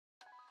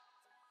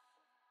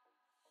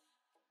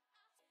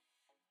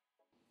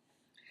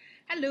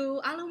Hello,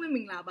 alo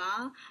mình là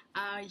bà.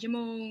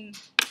 Yamong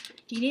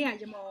đi nè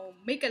yamong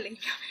make a link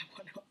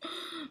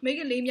make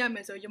a link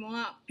mà rồi yamong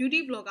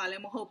beauty blogger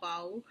lên một hộp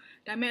bảo.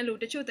 Đại mẹ lúc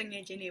đó chưa từng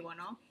nghe chuyện này bọn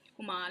nó.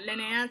 Mà lần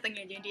này từng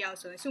nghe chuyện đi ao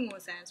rồi, sung ngồi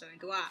sang rồi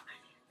tôi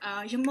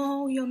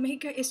yamong your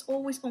makeup is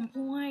always on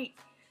point.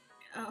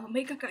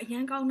 Makeup cả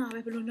yang cao nào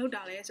về luôn đâu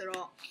đã lấy rồi.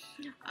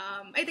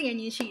 Ấy từng nghe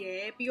chuyện gì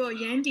đấy, bây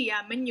giờ yang đi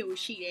menu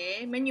gì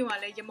đấy, menu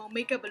là yamong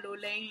makeup luôn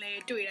lên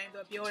lên tuổi đang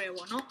tôi biểu rồi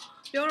bọn nó.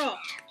 Biểu rồi.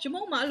 Chỉ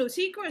mong mà lúc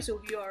secret số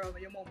biểu rồi mà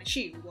chỉ mong mình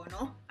chịu bọn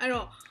nó. Ấy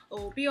rồi,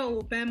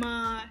 biểu bên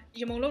mà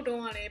chỉ mong lúc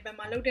đó là bên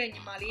mà lúc đấy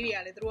nhưng mà lý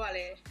là tôi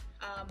là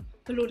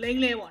biểu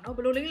lên lên bọn nó,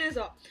 biểu lên lên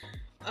rồi.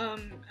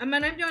 Mà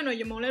nói cho nó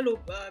chỉ mong là lúc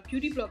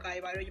beauty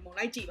blogger bài rồi chỉ mong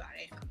lại chỉ bài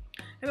đấy.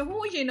 Mà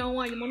hôm nay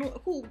nó chỉ mong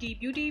lúc đi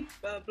beauty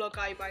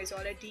blogger bài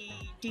rồi là đi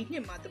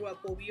nhưng mà tôi là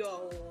biểu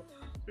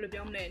lúc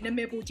đó này năm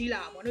mươi bốn chỉ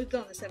là bọn nó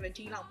từng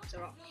 17 là mà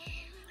rồi.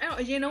 Ấy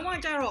rồi chỉ nó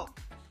cho rồi.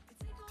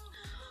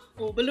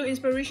 Blue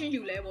inspiration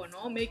you level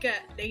no make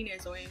it lane này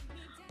rồi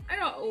ấy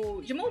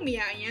rồi chỉ muốn mình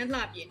anh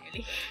làm gì này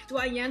đi tôi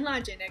anh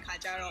làm gì này khá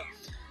cha rồi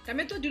แต่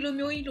မဲ့tôi đi lo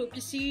မျိုးကြီးလို့ပ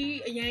စ္စည်း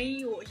အရင်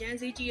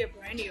ကြီးရဲ့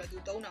brand တွေတော့သူ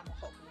သုံးတာမ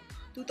ဟုတ်ဘူး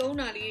သူသုံး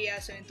တာလေးတွေက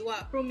ဆိုရင် तू က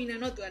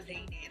prominent တော့ तू က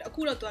lane နေတယ်အ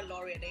ခုတော့ तू က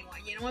L'Oreal lane ပါ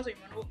အရင်တော့ဆိုရ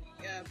င်မတို့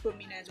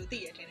prominent ဆိုသိ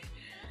ရတဲ့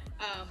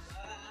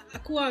အ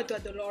ခုက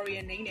တော့ तू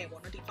L'Oreal lane နေ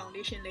ပေါ့နော်ဒီ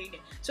foundation lane နေ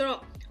ဆိုတော့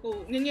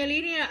ငငယ်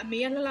လေးတွေကအမေ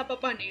ကလှလှပ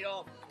ပနေ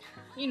တော့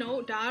you know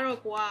ဒါကတော့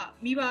ကိုက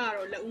မိဘက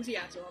တော့လက်ဦးစ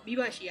ရာဆိုတော့မိ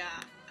ဘရှီက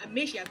အ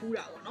မေရှီကကူး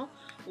တာပေါ့နော်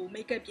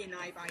makeup ပြင်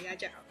တာကြီးပါရ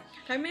ကြတော့ဒါ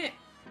ပေမဲ့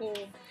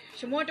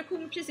ရှမောတစ်ခု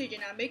ဖြစ်စေချ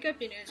င်တာ makeup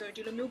ပြင်နေဆိုတော့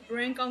ဒီလိုမျိုး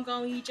brand ကောင်း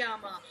ကြီးကြ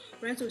မှာ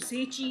brand ဆို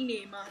ဈေးကြီးနေ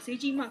မှာဈေး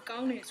ကြီးမှကော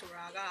င်းတယ်ဆို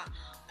တာက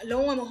အ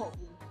လုံးဝမဟုတ်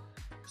ဘူး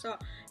ဆိုတော့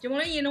ဒီမ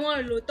လေးရင်တော့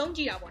လို့တုံး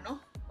ကြည့်တာပေါ့နော်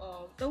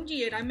တုံးကြ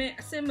ည့်ရဒါပေမဲ့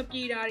အဆင်မ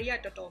ပြေတာတွေက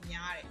တော်တော်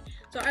များတယ်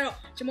ဆိုတော့အဲ့တော့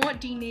ဒီမော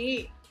ဒီနေ့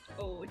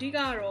အဓိက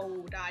တော့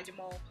ဒါဒီ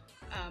မော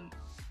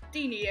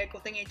တီးနေတဲ့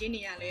ကိုတငယ်ချင်း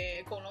တွေကလည်း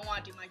အကုန်လုံးက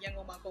ဒီမှာရန်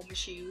ကုန်မှာကုန်မ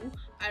ရှိဘူး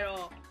အဲ့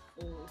တော့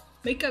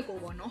makeup ကို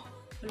ပေါ့နော်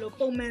ဘလို့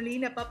ပုံမှန်လေး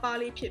နဲ့ပပ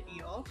လေးဖြစ်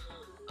ပြီးတော့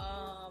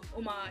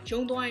ဟိုမှာ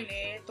ရုံသွားရင်လ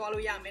ည်းသွား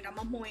လို့ရမယ်ဒါ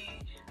မှမဟုတ်ရင်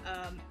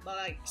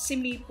like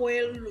semi ပွဲ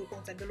လို့ပုံ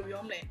စံမျိုးလို့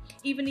ပြောမလဲ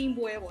evening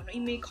ပွဲပေါ့နော်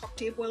evening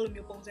cocktail ပွဲလို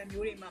မျိုးပုံစံ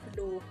မျိုးတွေမှာဘ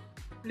လို့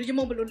လူကျမ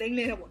ဘလို့လိမ့်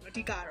လဲပေါ့နော်အ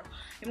ဓိကတော့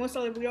ဒီမှာ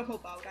celebrate ရ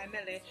ဖို့ပါဘူးဒါပေ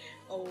မဲ့လည်း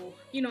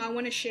you know I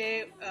want to share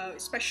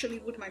especially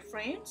with my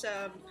friends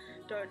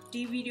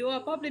ဒီ video က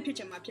public ဖြစ်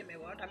ချင်မှာဖြစ်မယ်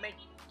ပေါ့ဒါပေမဲ့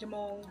ဒီ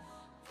မှာ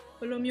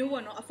ဘလိုမျိုး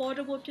ပေါ့နော်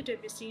affordable ဖြစ်တဲ့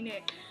ပစ္စည်း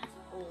နဲ့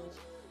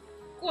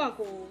ကိုယ့်အ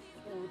ကို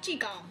ကြည့်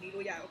ကောင်းနေ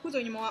လို့ရတယ်အခု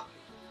ဆိုရင်ဒီမှာ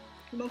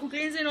ခု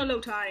cleansing တော့လု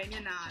ပ်ထားရတယ်မျ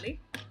က်နှာလေ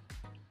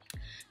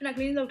မျက်နှာ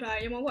clean လုပ်ထားရတ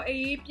ယ်ဒီမှာ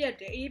အေးပြတ်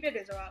တယ်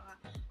ဆိုတာက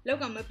လောက်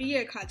ကမပြီး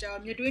ရဲ့ခါကျတော့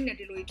မျက်တွင်းနဲ့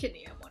ဒီလိုဖြစ်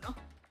နေရပေါ့နော်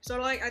So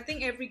like I think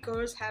every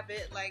girls have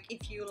it like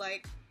if you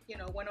like you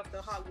know one of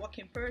the hard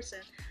working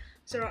person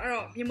so အဲ့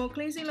တော့ဒီမှာ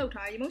cleansing လုပ်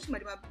ထားရင်ဒီ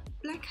မှာ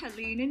black hat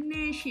လေးနည်းန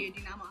ည်းရှိ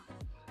ဒီနားမှာ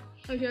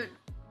ဟုတ်ကဲ့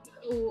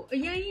အ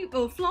ရင်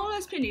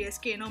flawless ဖြစ်နေတဲ့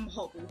skin တော့မ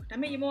ဟုတ်ဘူးဒါပေ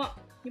မဲ့ဒီ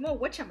မှာ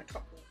ဝက်ချံမထွ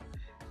က်ဘူး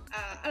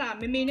အဲ့ဒါ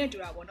မေမေနဲ့တူ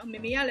တာပေါ့နော်မေ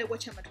မေကလည်းဝ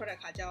က်ချံမထွက်တဲ့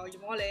ခါကျတော့ဒီ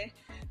မှာလည်း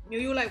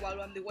မျိုးရိုးလိုက်သွား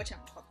လို့မသိဝက်ချံ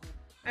မထွက်ဘူး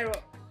အဲ့တော့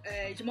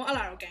ဒီမှာအ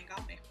လားတော့ကန်ကော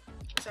င်းတယ်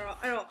ဆိုတော့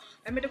အဲ့တော့ဒါ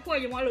ပေမဲ့တခုက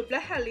ဒီမှာအဲ့လို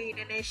black hat လေးန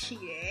ည်းနည်းရှိ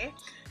တယ်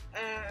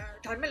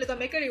ဒါပေမဲ့လည်းတော့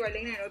makeup တွေပဲလိ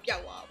မ့်နေတော့ပျော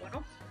က်သွားတာပေါ့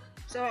နော်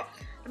ဆိုတော့ဒါ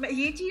ပေမဲ့အ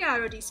ရေးကြီးတာက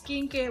တော့ဒီ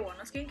skin care ပေါ့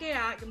နော် skin care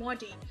ကဒီမှာ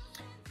ဒီ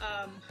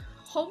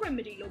home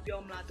remedy လို့ပြော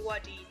မလားသူက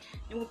ဒီ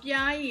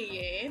ပြားရည်ရ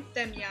ယ်တ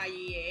က်မြားရ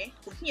ည်ရယ်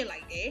ကိုညှစ်လို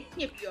က်တယ်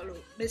ညှစ်ပြီးတော့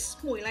လို့ mix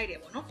မှုန်လိုက်တယ်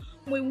ပေါ့နော်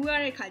မှုန်ဝူးရ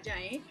တဲ့ခါကျ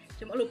ရင်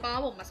ဒီမှာအဲ့လိုပါး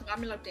ပေါ်မှာ15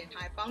မိနစ်လောက်တင်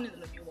ထားပေါင်းနေတယ်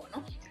လို့မျိုးပေါ့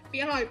နော်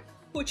ပြီးတော့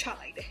ပို့ချ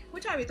လိုက်တယ်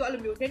ပို့ချပြီးတော့အဲ့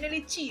လိုမျိုးနည်းနည်း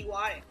လေးကြည်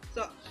သွားတယ်ဆို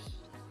တော့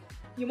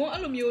ဒီမှာ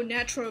အဲ့လိုမျိုး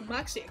natural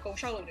max တွေအကုန်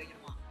ရှောက်လုပ်တယ်ညီ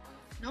မ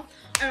နော်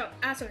အဲ့တော့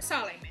အဲ့ဆိုစ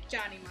လိုက်မယ်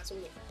ကြာနေမှာဆို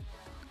လို့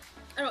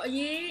အဲ့တော့အ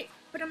ရေး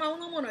ပထမဆုံး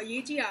တော့အ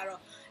ရေးကြီးတာတော့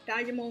ဒါ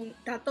ညီမ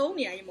ဒါသုံး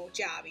နေရညီမ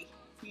ကြာပြီ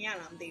မြင်ရ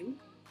လားမသိဘူး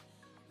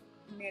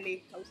နည်းလေး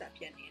ဟောက်စား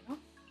ဖြစ်နေနော်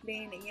လ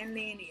င်းနေရန်လ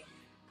င်းနေ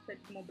ဆို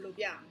တော့ဘယ်လို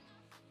ပြ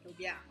ဆို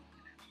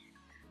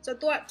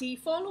တော့ဒီ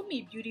follow me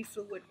beauty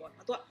fluid ပေါ့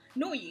နော်သူက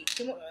နှုတ်ရည်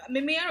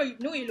မေမေကတော့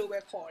နှုတ်ရည်လိုပဲ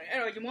ခေါ်တယ်အဲ့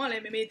တော့ညီမကလ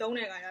ည်းမေမေသုံး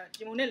တဲ့ခါကျ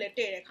ညီမနဲ့လည်း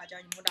တဲ့တဲ့ခါကျ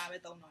ညီမဒါပဲ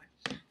သုံးတော့ဆို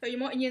တော့ညီ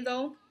မအရင်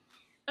ဆုံး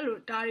အဲ့လို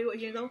ဒါတွေကိုအ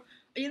ရင်ဆုံး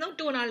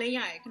တိုနာလိမ့်ရ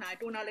တယ်ခဏ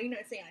တိုနာလိမ့်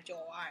တဲ့အဆင့်က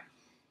ကြော်သွားတယ်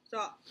ဆို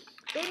တော့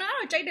တိုနာက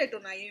တော့ကြိုက်တဲ့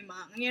တိုနာရင်းမှာ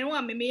ငယ်တော့က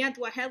မေမေက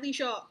သူက healthy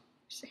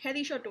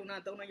shot တိုနာ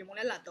သုံးတော့ညီမလ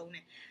ည်းလာသုံးတ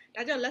ယ်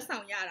ဒါကြောင့်လက်ဆော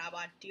င်ရတာ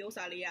ပါဒီဥစ္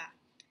စာလေးက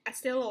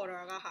Estee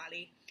Lauder ကဟာ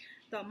လေး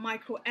the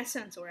micro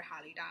essence ဆိုတဲ့ဟာ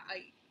လေးဒါ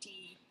အဲ့ဒီ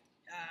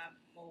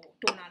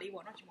တိုနာလေး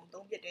ပေါ့နော်ကျွန်တော်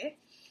သုံးပြတယ်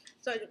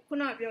ဆိုတော့ခု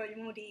နကပြောရင်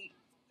ဒီ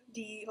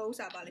ဥစ္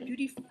စာပါလေ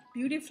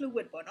beauty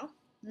fluid ပေါ့နော်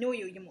ညို့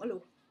ယူရင်အဲ့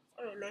လို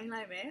လွှမ်း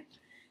လိုက်မယ်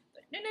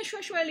နည်းနည်း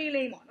ရွှဲ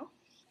လေးပေါ့နော်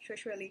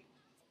ရွှဲလေး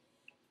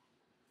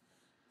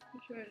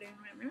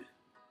မယ်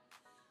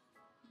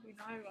ဒီ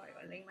နောက်ရို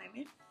က်လိမ့်လိုက်မ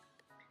ယ်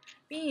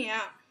ပြီးရ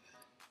င်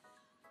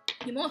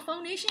ဒီမော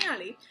foundation က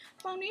လေ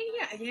foundation က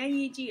အရင်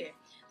ရေးကြည့်တယ်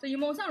ဆိုရ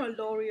မုံဆောင်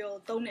တော့ L'Oreal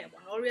သုံးတယ်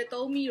ပေါ့ L'Oreal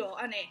သုံးပြီးတော့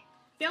အဲ့နဲ့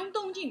ပြောင်း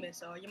သုံးကြည့်မယ်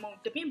ဆိုတော့ရမုံ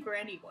တပင်း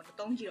brand တွေပေါ့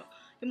သုံးကြည့်တော့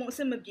ရမုံအဆ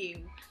င်မပြေ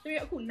ဘူးဆိုရ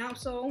အခုနောက်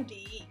ဆုံး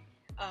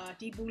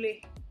ဒီဘူးလေး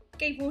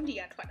ကိတ်ပွန်းဒီ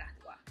ကထွက်တာ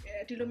သူက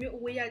ဒီလိုမျိုးအ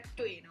ဝေးရ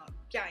တွေ့ရင်တော့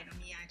ပြရင်တော့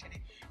မြင်ရတယ်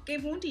တဲ့ကေ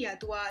ပွန်းတီက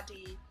तू ကဒီ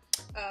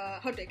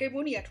ဟုတ်တယ်ကေပွ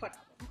န်းတီကထွက်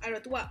တာပေါ့နော်အဲ့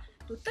တော့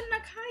तू တက်နှ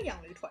က်ခါရော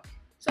င်လေးထွက်တယ်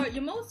ဆိုတော့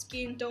remote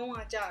skin tone က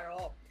ကြ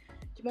တော့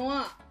ဒီမောင်က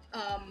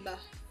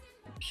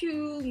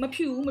မ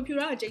ဖြူ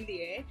တာအကျဉ်း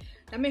သေးတယ်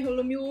ဒါပေမဲ့ဟို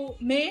လိုမျိုး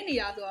မဲနေ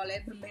ရဆိုတော့လ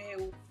ည်းမမဲ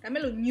ဘူးဒါပေ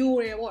မဲ့လို့ညို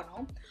တယ်ပေါ့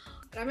နော်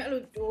ဒါပေမဲ့အဲ့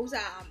လိုဒိုး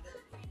စား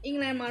အင်္ဂ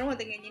လန်မှာတော့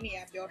တကယ်ချင်းနေရ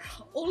ပြောတော့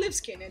olive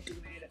skin နဲ့တူ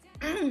နေတယ်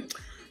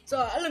ဆို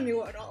တော့အဲ့လိုမျိုး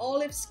ပေါ့နော်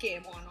olive skin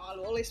ပေါ့နော်အဲ့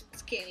လို olive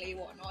skin လေး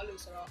ပေါ့နော်အဲ့လို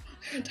ဆိုတော့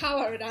ထား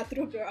ပါတော့ဒါသူ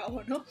တို့ပြောတာ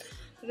ပေါ့နော်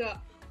ဆိုတော့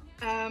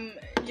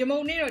ရမုံ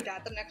နေတော့ဒါ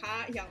တနခါ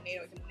အရောင်နေ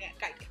တော့ရမုံနေက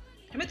ကြိုက်တယ်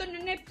ဒါပေမဲ့တော့န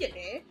ည်းနည်းပြစ်တ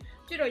ယ်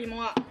ပြစ်တော့ရ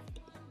မုံ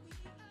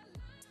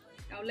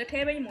ကလက်ထဲ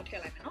ပဲရမုံထ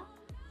ည့်လိုက်မယ်နော်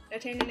လ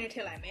က်ထဲနည်းနည်းထ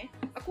ည့်လိုက်မယ်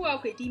အခုအော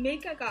က်ခေဒီ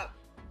makeup က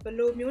ဘယ်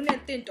လိုမျိုးနဲ့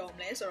တင့်တော်မ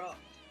လဲဆိုတော့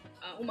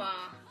ဥမာ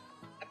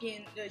အပြင်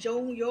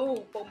ရုံ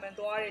ပုံမှန်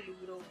သွားတဲ့လူ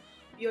တို့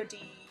ပြီးတော့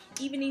ဒီ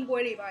evening ပွဲ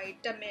တွေပါ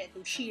တက်မဲ့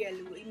လူရှိရ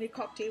လူ evening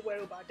cocktail ပွဲ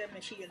တို့ပါတက်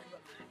မဲ့ရှိရလူ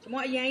တော့ဒီ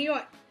မောအရင်ရော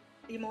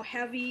ဒီမော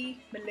heavy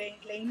မလိ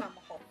မ့်မှာမ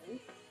ဟုတ်ဘူး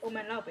ပုံမှ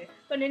န်တော့ပဲ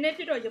တော့နည်းနည်း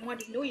ဖြစ်တော့ရမော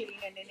ဒီနို့ရည်လေး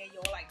နဲ့နည်းနည်း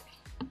ရောလိုက်တယ်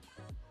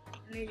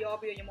နည်းရော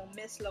ပြီးတော့ရမော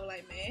mix လုပ်လို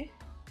က်မယ်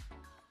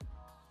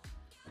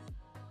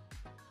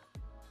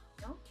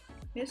နော်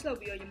mix လုပ်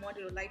ပြီးတော့ရမောဒီ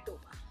လို light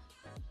တော့ပါ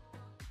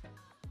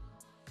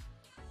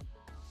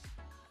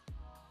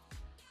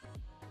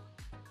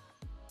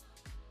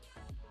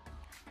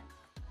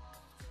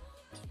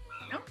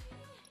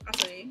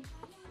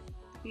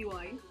ပြီး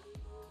သွား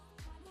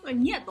ပြီ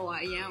ညက်တော့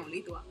အရန်အောင်လေ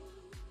သူက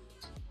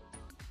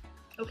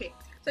Okay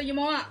so ရ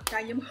မောကဒါ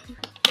ရ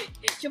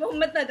မော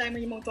မတ်တက်တိုင်း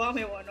မှာရမောသွားမ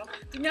ယ်ပေါ့နော်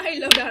သူများဟိ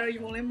လောက်တာတော့ရ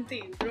မောလည်းမသိ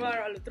ဘူးသူတို့က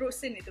တော့အဲ့လိုသူတို့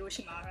စစ်နေသူတို့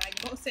ရှိမှာဒါရ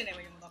မောစစ်နေ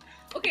မှာရမောတော့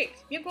Okay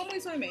မျက်ခုံး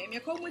မွေးဆွဲမယ်မျ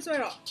က်ခုံးမွေးဆွဲ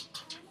တော့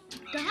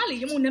ဒါကလေ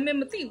ရမောနာမည်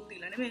မသိဘူးသိ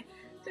လားနာမည်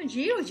သူ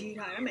ရေးတော့ရေး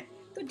ထားတယ်ဒါပေမဲ့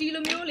သူဒီ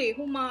လိုမျိုးလေ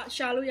ဟိုမှာ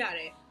ရှာလို့ရတ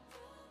ယ်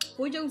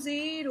ဘိုးကျုပ်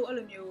စေးတို့အဲ့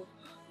လိုမျိုး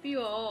ပြီး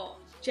တော့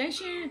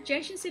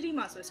Junction City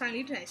မှာဆိုဆိုင်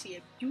လေးထိုင်ရှိရ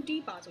beauty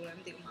ပါဆိုလည်း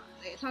မသိဘူးမှာ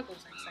လေအထကုန်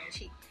ဆိုင်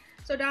ရှိ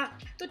ဆိုတော့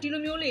သူဒီ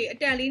လိုမျိုးလေးအ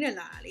တန်လေးနဲ့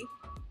လာတာလေ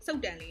စု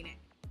ပ်တန်လေးနဲ့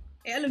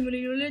အဲ့လိုမျိုး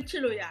လေးချ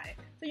စ်လို့ရတယ်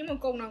ဆိုရမ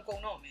ကုံ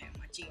တော့မယ်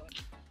မှာကြည့်ရော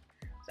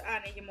ဆိုအဲ့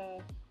နဲ့ရမ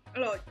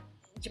အဲ့တော့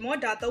ရမ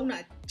ဒါသုံးတာ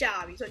ကြာ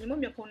ပြီဆိုရမ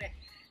မျက်ခုံးနဲ့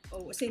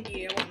ဟိုအဆင်ပြေ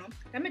တယ်ပေါ့နော်ဒါ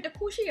ပေမဲ့တ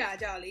ခုရှိရ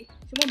ကြလေ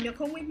ရမမျက်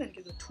ခုံးဝိမှန်က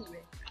ဆိုထူတ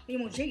ယ်ရ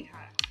မရိတ်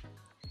ထားတာ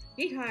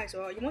ရိတ်ထားရဆို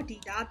တော့ရမဒီ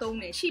ဒါသုံး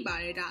တယ်ရှိပါ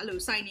တယ်ဒါအဲ့လို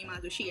စိုက်နေမှာ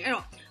ဆိုရှိရအဲ့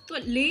တော့သူက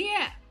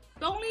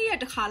3 ရက်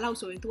တစ်ခါလောက်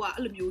ဆိုရင် तू က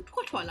အဲ့လိုမျိုး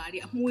ထွက်လာတ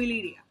ယ်အမွှေး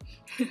လေးတွေ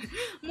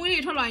အမွှေးတွေ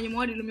ထွက်လာရင်ရမ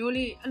ကဒီလိုမျိုး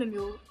လေးအဲ့လို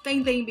မျိုးတိ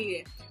မ့်ပေးတ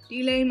ယ်ဒီ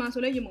လိမ်မှာ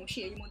ဆိုလဲရမုံရှိ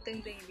ရရမုံတိ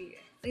မ့်ပေးတ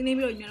ယ်တိမ့်ပြီး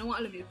တော့ညလုံးက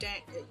အဲ့လိုမျိုးတ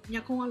န်းည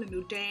ခုံးကအဲ့လို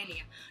မျိုးတန်းနေ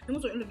တာဒါမှမဟု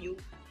တ်ဆိုအဲ့လိုမျိုး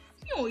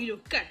ညှို့ကြီး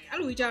တို့ကတ်နေအဲ့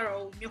လိုကြီးကြ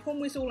တော့ညခုံး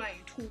မွေးဆိုးလိုက်ရ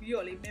င်ထူပြီး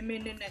တော့လေမဲမဲ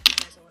နဲ့နဲ့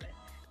နေဆိုတော့လေ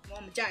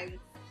မကြိုက်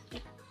ဘူး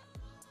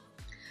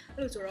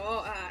အဲ့လိုဆိုတော့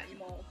ရ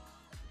မုံ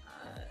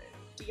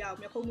ဒီရောက်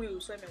ညခုံးမွေး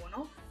ကိုဆွဲမယ်ပေါ့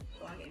နော်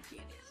သွားခဲ့ပြ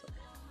င်းနေဆို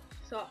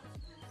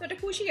တော့တ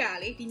ခုရှိရ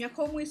လေဒီမျက်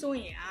ခုံးမွေးဆိုး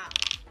ရင်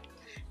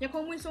မျက်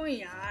ခုံးမွေးဆိုးရင်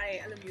ရတဲ့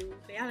အဲ့လိုမျိုး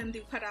ဘယ်ရလဲမသိ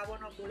ဘူးဖတ်တာပေါ့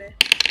နော်ကိုလဲ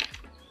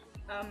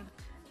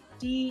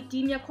ဒီ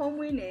မျက်ခုံး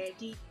မွေးနဲ့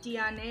ဒီ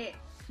ဟာနဲ့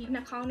ဒီ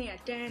နှာခေါင်းနဲ့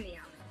တန်းနေရ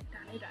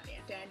မယ်ဒါ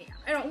နဲ့တန်းနေရ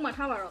အဲ့တော့ဥမာ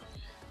ထားပါတော့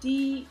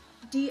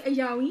ဒီအ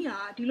ယောင်ကြီးဟာ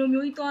ဒီလို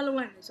မျိုးကြီးသွားလုံး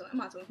လိုက်နေဆိုအဲ့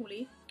မှာဆိုဟိုလေ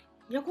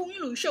မျက်ခုံး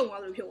ကြီးလိုရှုံ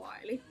သွားလို့ဖြစ်သွားတ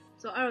ယ်လေ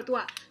ဆိုတော့အဲ့တော့ तू က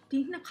ဒီ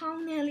နှာခေါ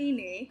င်းနဲ့လေး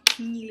နဲ့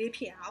ညီလေး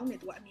ဖြစ်အောင်နဲ့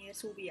तू ကအမြဲ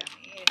ဆိုးပေးရမ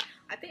ယ်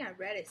I think I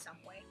read it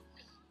somewhere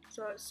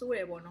ဆိုရ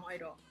ပေါ့နော်အဲ့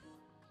တော့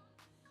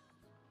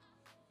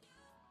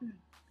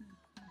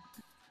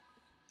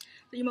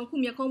ဒီမှာခု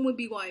မျက်ခုံးမွေး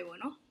ပြီးသွားပြီပေါ့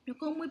နော်မျက်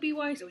ခုံးမွေးပြီး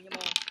သွားပြီဆိုရင်ညီမ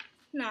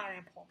နှာရ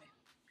န်ဖော်မယ်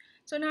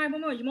ဆိုတော့နှာရန်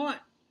ဖော်မယ်ညီမက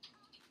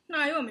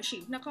နှာရောမရှိ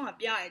နှာခေါင်းက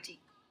ပြရကြ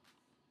ည့်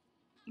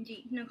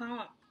နှာခေါင်း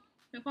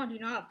ဒီ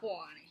နားက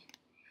ပွားနေ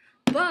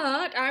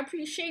but I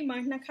appreciate my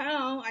နှာခေါ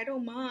င်း I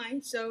don't mind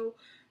so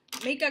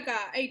makeup က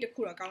အဲ့တ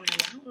ခုတော့ကောင်းတယ်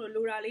ပေါ့နော်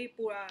လိုတာလေး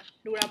ပို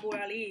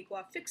တာလေးကို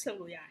က fix လုပ်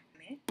လို့ရတယ်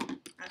မယ်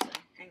အဲ့ဆို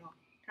ဟန်ကော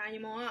ဒါညီ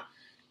မက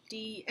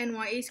ဒီ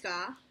NYH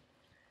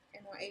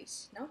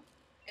နော်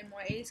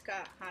NYH က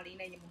ဟာလေး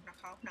နဲ့ရမနှာ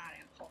ခေါင်းနှာတ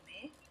ယ်ခေါ်မ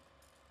ယ်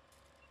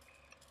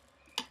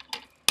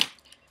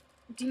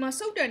ဒီမှာ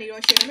စုပ်တန်နေ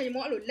တော့ရှင်မရမ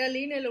အဲ့လိုလက်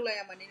လေးနဲ့လှုပ်လိုက်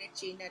ရမှာနည်းနည်း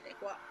ကျေနပ်တယ်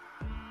ကွာ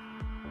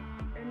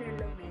နည်းနည်း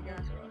လှုပ်နေကြ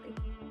ဆိုတော့လေ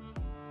ဒါ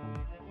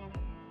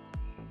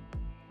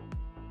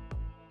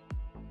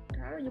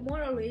တော့ရမ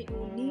တော့လေ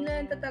ဟိုနီလ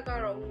န်တက်က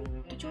တော့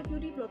တချို့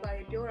beauty blogger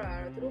တွေပြောတာ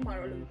ကတော့သူတို့မှ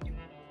တော့လို့လှ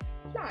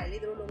ရလေ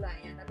သူတို့လှုပ်လိုက်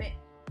ရင်ဒါပေ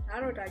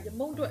မဲ့ဒါရ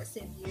မုံအတွက်အဆ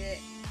င်ပြေတဲ့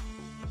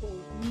ဟို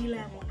နီလ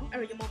န်ပေါ့နော်အဲ့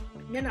တော့ရမ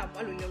မျက်နှာ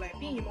အဲ့လိုလှုပ်လိုက်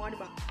ပြီးရမကဒီ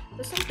မှာ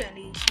စုပ်တန်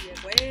လေးရှိရ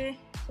ကွယ်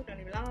စုပ်တန်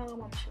လေးဘယ်လောက်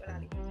မှမရှိလား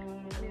လေ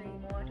အဲ့ဒီရ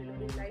မကဒီလို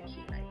လေးလိုက်ဖြ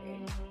ည့်လိုက်တယ်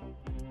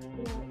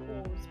ဟို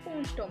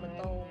sponge တော့မ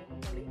တော့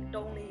ဟိုလေ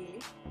တုံးလေး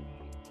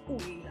ဥ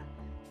လေးလား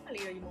အဲ့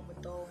လေးရမမ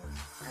တော့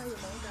အဲ့ရ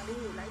မဒါလေး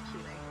ကိုလိုက်ဖြ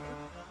ည့်လိုက်တယ်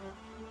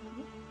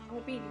ဟို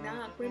ပြီးနာ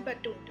green pad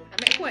တုံဒါပေ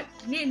မဲ့အခုက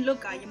နေ့ look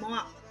ကရမ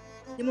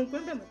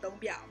green pad မတုံး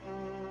ပြအောင်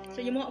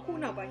ဆိုရမအခု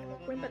နောက်ပိုင်းရမ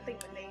green pad တိတ်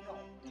မလိမ့်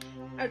တော့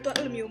အဲ့တော့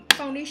အဲ့လိုမျိုး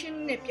foundation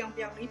နဲ့ပြောင်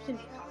လေးဖြစ်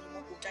နေတာကိုရမ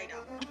ကိုကြိုက်တာ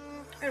ပေါ့နော်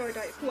အဲ့တော့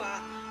ဒါအခုက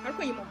နောက်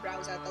ခွင့်ရမ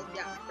browser သုံးပြ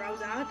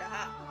browser ဒါက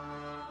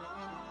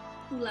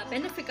Hoola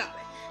benefit က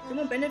ပဲရမ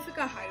benefit က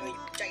ဟာရော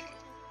ကြိုက်တ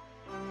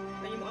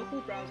ယ်ရမအခု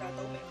browser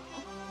သုံးမယ်ပေါ့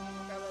နော်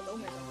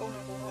လုံးမယ်ဆိုကုန်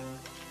တော့ကုန်တော့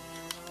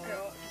အဲ့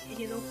တော့အ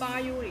ရင်ဆုံးပါ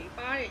ယိုးတွေ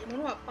ပါတဲ့ညီမ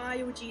တို့ကပါ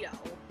ယိုးကြည့်တာ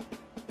ဟုတ်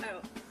အဲ့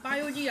တော့ပါ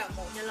ယိုးကြည့်တာမ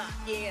ဟုတ်ညလား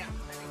ပြဲတာ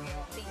တကယ်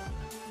တော့သိအဲ့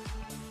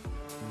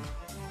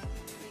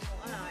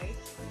ဒါကြီး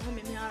ဘာမှမ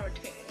များတော့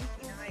ထည့်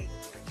ဒီနားကြီး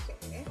ထည့်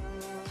တယ်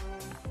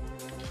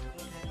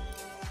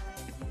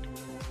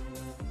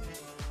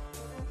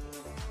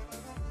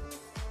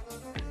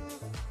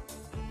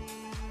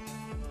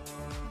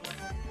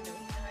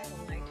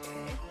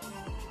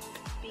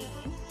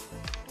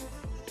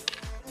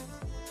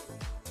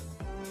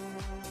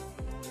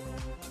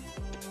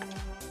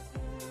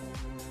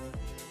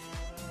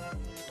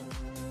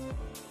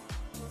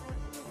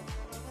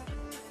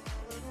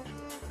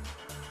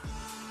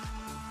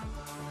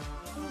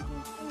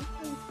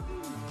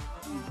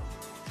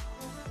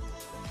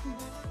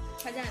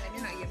ခါကြရင်လည်းမျ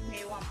က်နှာကြီးမဲ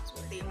ဝမှာဆို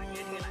အသေးမှ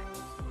ရေးထည့်လိုက်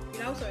ဒီ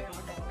လောက်ဆိုရင်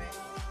တော့တော်တယ်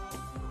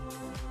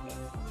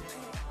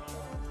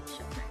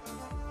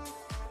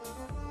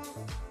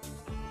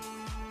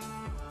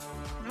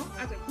နော်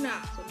အဲ့ဒါခုန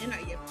ဆိုမျက်နှာ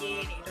ကြီးပြဲ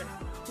နေတော့အ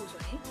ခု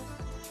ဆိုရင်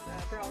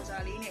browser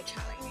လေးနဲ့ချ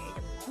လိုက်နေတယ်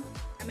ပေါ့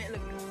ဒါပေမဲ့အဲ့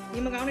လိုမျိုးညီ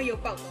မကောင်းတဲ့ရု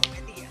ပ်ပေါက်တော့မ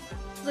ယ်သိရမှာ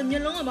ဆိုမျ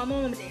က်လုံးကဘာမှ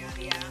မတင်ရ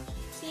သေးတာ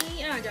စီး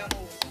အဲ့ဒါကြောင့်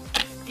မို့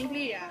အင်္ဂ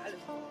လိပ်ကအဲ့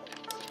လို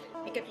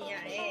makeup ပြင်ရ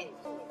တယ်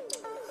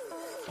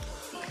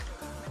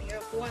ဒီက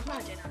တော့ကိုကလှ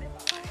ကျင်တာလည်း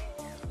ပါပါတယ်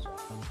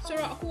ဆို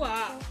တော့အခုက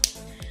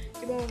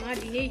ဒီပေါ်ငါ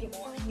ဒီနေ့ဒီ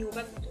ပေါ်အညိုဘ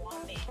က်ကို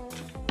သွားမယ်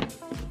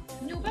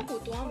အညိုဘက်ကို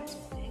သွားမယ်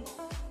ဆိုရင်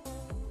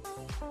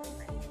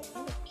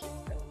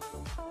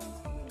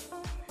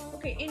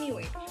Okay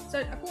anyway so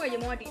အခုကရ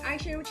မောကဒီ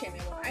eyeshadow ချင်မ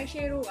ယ်ပေါ့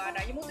eyeshadow က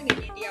ဒါရမောတကယ်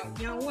ချင်းတယောက်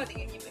ညောင်ကတက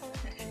ယ်ချင်းပဲ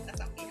လက်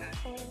ဆောင်ပေးထား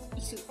တယ်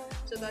issue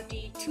so that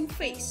ဒီ two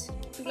face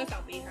သူလက်ဆော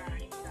င်ပေးထားတာ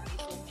ဒါ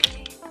လေးဆို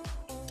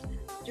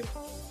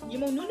ရ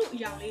မောနုနုအ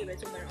ရောင်လေးပဲ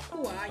ဆိုမယ်တော့အခု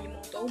ကရ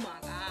မောသုံးပါ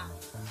က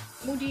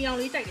မူဒီရောင်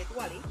လေးတိုက်တယ်သူ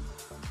ကလေ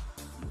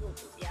လို့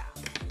ပြ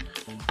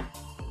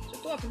ဆို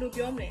တော့ဘယ်လို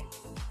ပြောမလဲ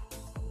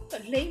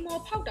လိမ်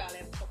မော်ဖောက်တာ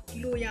လဲဒီ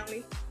လိုရောင်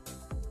လေး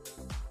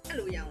အဲ့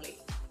လိုရောင်လေး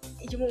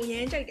ရမုံရ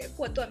မ်းကြိုက်တယ်အ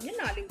ခုကသူကမျက်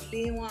နှာလေးကိုလ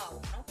င်းသွားအော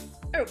င်နော်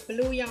အဲ့တော့ဘ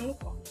လိုရောင်လို့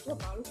ခေါ်သူက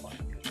ဘာလို့ခေါ်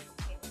လဲသူက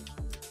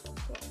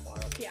ဘာ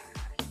လို့ပြရတယ်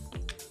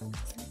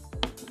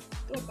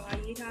သူကဘာ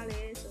ရေးထားလဲ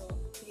ဆိုတော့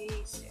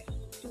base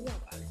သူက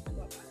ဘာလဲ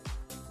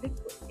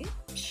liquid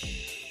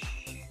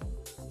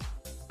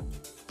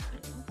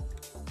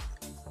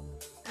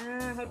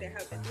ဟုတ်တယ်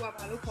သူက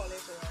ဘာလို့ခေါ်လဲ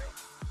ဆိုတော့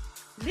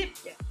lip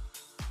ရဲ့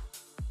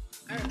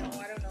I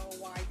don't know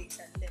why they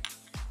said lip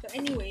so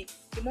anyway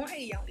ဒီမော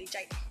အဲ့အရောင်လေး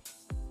ကြိုက်တယ်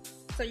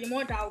ဆိုရ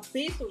မောဒါကို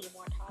base ဆိုရ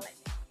မောထားလိုက်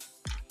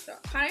ဆို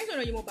ခါတိုင်းဆို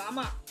တော့ရမောဘာ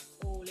မှ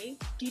ဟိုလေ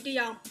ဒီတ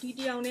ယောင်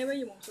နဲ့ပဲ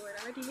ရမောဆိုရ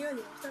တာဒီနေ့က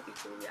ရမောဆက်ပြီး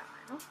ဆိုရရတ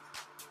ယ်နော်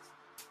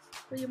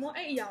ဆိုရမော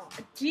အဲ့အရောင်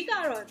အကြီးက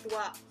တော့ तू က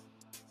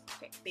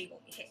ဟဲ့ပေးကု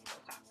န်ပြီဟဲ့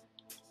တော့ခါ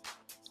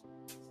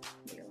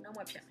ဒီလိုနောက်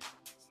မှဖြတ်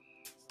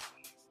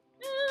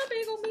မယ်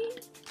ပေးကုန်ပြီ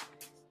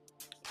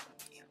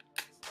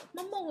မ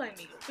မုတ်လိုက်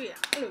ပြီလို့တွေ့ရ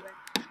အဲ့လိုပဲ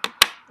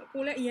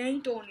ကိုလည်းအရင်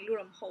တော်နေလို့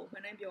တော့မဟုတ်ဘူးမှ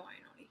န်တယ်ပြောရရ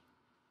င်တော့လေ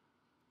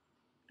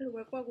အဲ့လို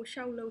ပဲကိုယ့်ကို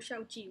ရှောက်လို့ရှော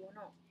က်ကြည့်ပေါ့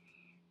နော်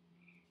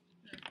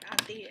ဒါ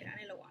သေးတယ်ဒါ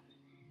နဲ့လောက်ရမယ်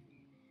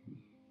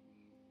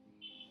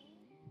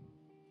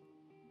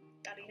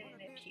ဒါလေး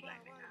နဲ့ဖြည့်လို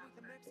က်မယ်ဒါက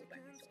ပို့လိုက်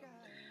မယ်ဆို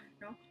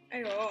နော်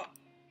အဲ့တော့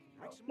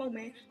မှုတ်မ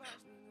ယ်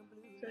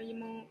ဆိုရင်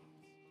မ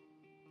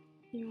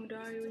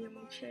ဒါရိုးရမ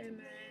ချဲမ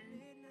ယ်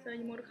ဆိုရ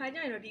င်မတစ်ခါကျ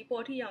ရင်တော့ဒီ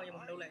ပေါ်ထိအောင်ရမ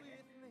လုပ်လိုက်တ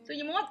ယ်ဆို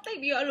ရမတိတ်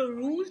ပြီးတော့အဲ့လို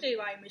rules တွေ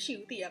ပါမရှိ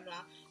ဘူးသိရမ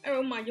လားအဲ့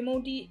တော့မှရမ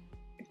ဒီ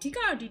အဓိက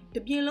တော့ဒီတ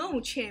ပြင်းလုံး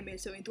ကိုချဲမယ်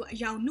ဆိုရင် तू အ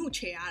ယောင်နှုတ်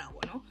ချဲရတာ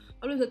ပေါ့နော်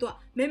အဲ့လိုဆို तू က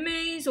မဲမဲ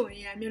ဆို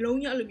ရင်မျိုးလုံး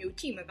ကြီးအဲ့လိုမျိုး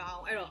ကြည့်မကော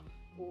င်းအဲ့တော့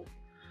ဟို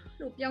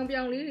လို့ပြောင်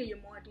လေးတွေရ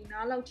မကဒီ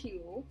နားလောက်ထိ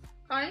ကို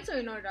ခိုင်းဆိုရ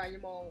င်တော့ဒါရ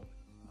မ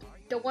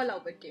တဝက်လော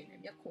က်ပဲတင်တယ်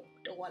မျက်ခုံ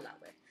တဝက်လောက်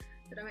ပဲ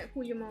ဒါပေမဲ့အခု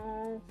ရမ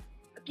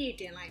အပြည့်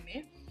တင်လိုက်မ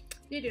ယ်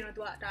ပြည့်တင်တော့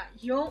तू ကဒါ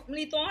ယုံမ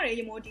လီသွားတယ်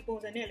ရမဒီပုံ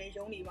စံနဲ့လေ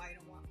ယုံနေပါရ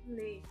င်တော့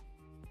လေ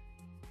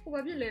ဟိုဘာ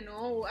ဖြစ်လဲ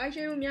နော်ဟို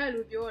eyeshadow များတယ်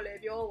လို့ပြောလဲ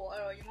ပြောပေါ့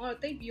အဲ့တော့ရမတော့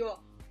တိတ်ပြီးတော့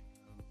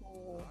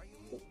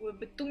ဟို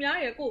သူများ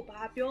ရဲ့ကိုဘာ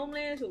ပြောမ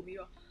လဲဆိုပြီး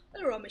တော့အဲ့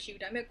လိုတော့မရှိ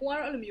ဘူးဒါပေမဲ့ကိုက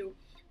တော့အဲ့လိုမျိုး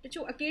တ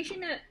ချို့ occasion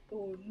နဲ့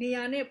ဟိုနေ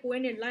ရာနဲ့ပွဲ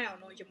နဲ့လိုက်အော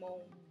င်တော့ရမ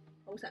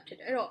ဥစ္စာဖြစ်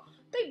တယ်အဲ့တော့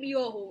တိတ်ပြီး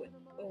တော့ဟို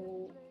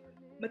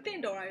မတင်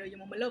တော်တာရောရ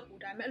မမလုပ်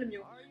ဘူးဒါပေမဲ့အဲ့လို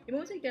မျိုးရမ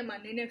စိတ်ထဲမှာ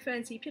နည်းနည်း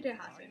fancy ဖြစ်တဲ့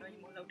ဟာဆိုရင်တော့ရ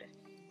မလုပ်တယ်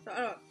ဆိုတော့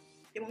အဲ့တော့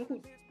ရမအခု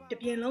တ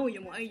ပြင်းလုံးကိုရ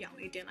မအဲ့ရောင်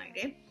လေးတင်လိုက်တ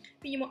ယ်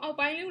ပြီးရမအောက်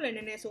ပိုင်းလေးကိုလည်းန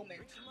ည်းနည်းဆုံးမ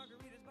ယ်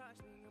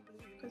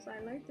because I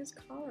like this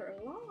color a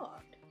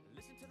lot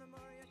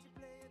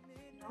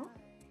no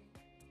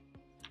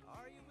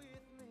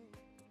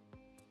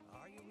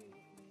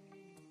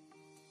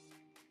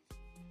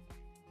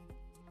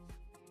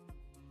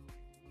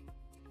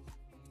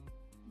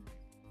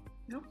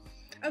နော်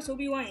အဲ့ဆို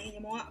ပြီးွားရင်ရ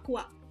မောကအခုက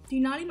ဒီ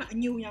နားလေးမှာအ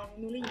ညိုရောင်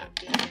မျိုးလေးရောင်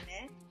တင်နေတ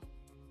ယ်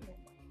oh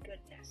my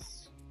goodness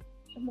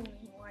အမုံ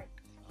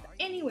ရောင်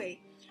anyway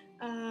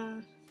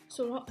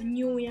ဆိုတော့အ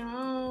ညိုရော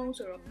င်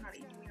ဆိုတော့ခဏ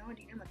လေးအညိုရောင်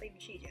ဒီထဲမှာတိတ်မ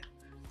ရှိကြ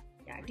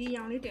ညာဒီ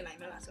ရောင်လေးတင်လိုက်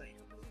မလားဆိုရင်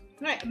ဟုတ်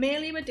အမဲ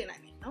လေးပဲတင်လို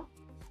က်မယ်နော်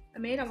အ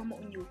မဲတော့မဟု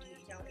တ်အညိုဒီ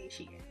ရောင်လေး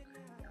ရှိတယ်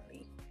ရောင်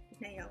လေးဒီ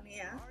နှစ်ရောင်လေး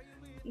က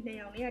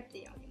တ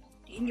င်ရောင်နေပေါ့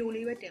ဒီအညို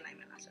လေးပဲတင်လိုက်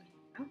မလားဆိုရင်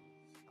နော်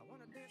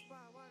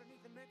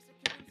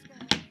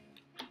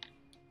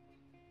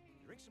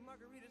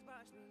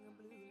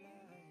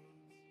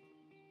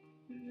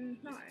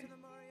Right.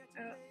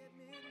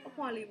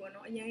 Quality one, no.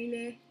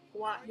 Yanile,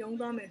 what young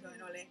dames are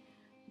no le.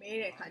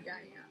 Made a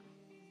kajaya.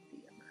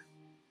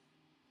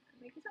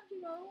 Make it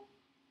something low.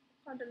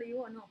 Can't believe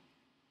you no.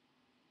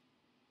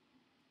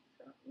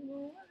 So,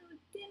 no,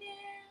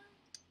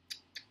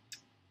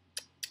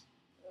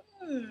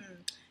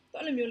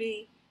 Got a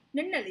muley.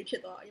 Nenally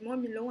pit or you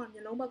want me long and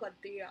your long bag of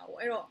dear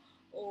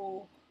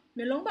or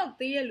me long bag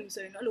dear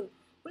loser no look.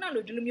 When I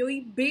look to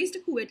the based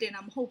who it and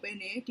I'm hoping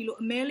it, you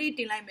look merely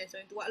delight me so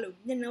into what look,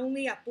 you know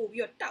me up over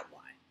your top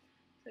one.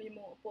 So you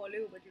more poor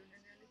little but you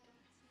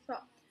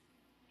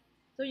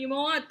so you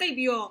more take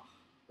your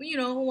you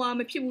know,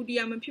 I'm a people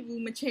dear, I'm a people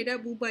much head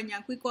up,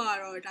 banya quick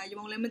or that you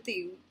won't limit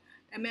you.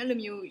 I mean,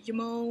 you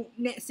more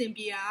net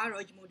simpia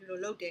or you more do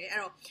low there.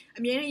 I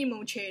mean, you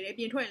more chair, if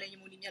you're trying to you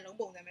more in your long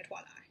bone than at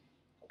all.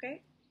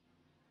 Okay?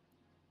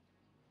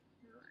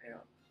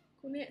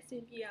 Net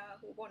simpia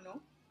who won't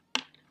know.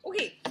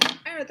 Okay,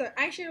 I thought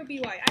eyeshadow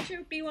BY.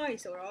 Eyeshadow BY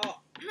is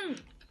all.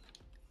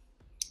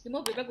 The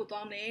more people go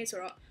down there,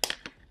 so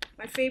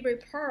my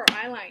favorite pearl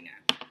eyeliner.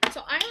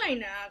 So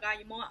eyeliner got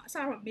you more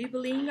sort of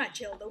Maybelline got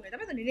gel don't it?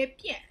 That's the name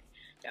pen.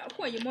 Of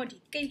course, you more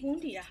Decay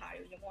won't you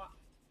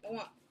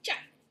want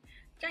Jack.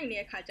 Jack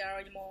near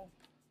Kajaro, you more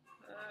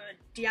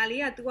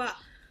Dialia do a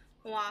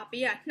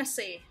beer,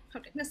 Nase,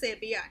 Nase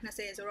beer,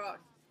 Nase is all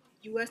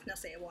US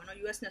Nase one or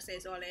US Nase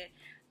is all a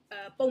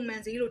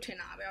Bowman 010.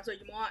 Also,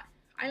 you more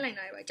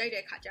eyeliner by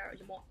Jade Kajaro,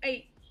 you more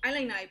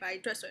eyeliner by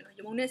dresser,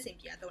 you won't sing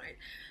yet, don't it?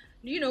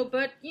 You know,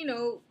 but you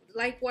know,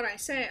 like what I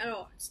said,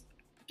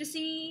 just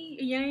see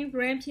a young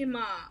brand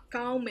pima,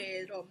 cow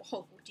made or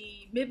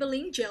mahogany,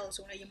 Maybelline gels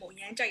on a more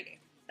young jade.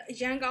 A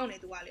young gown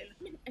at the wall,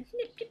 and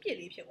pippy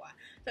leave you one.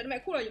 That my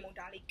call you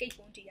modali, gate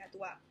won't be at the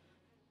wall.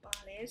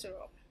 Bales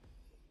or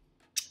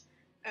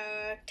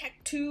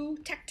tattoo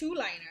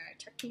liner,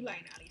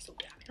 at least,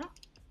 no?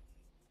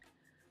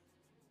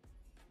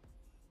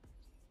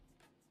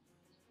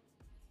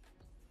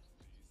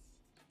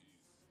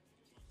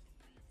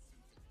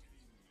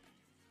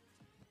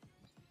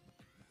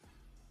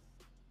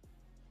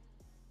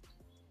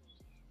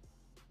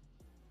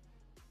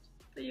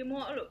 You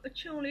more look a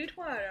chilly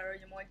twire,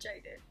 you more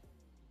jaded.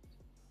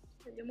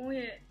 You more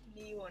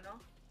knee one, no?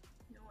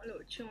 You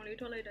look chilly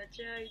toilet a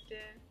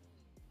jaded.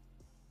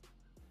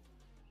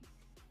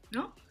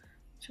 No?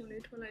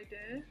 Chilly toilet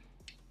there.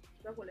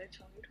 That will let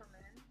chilly toilet.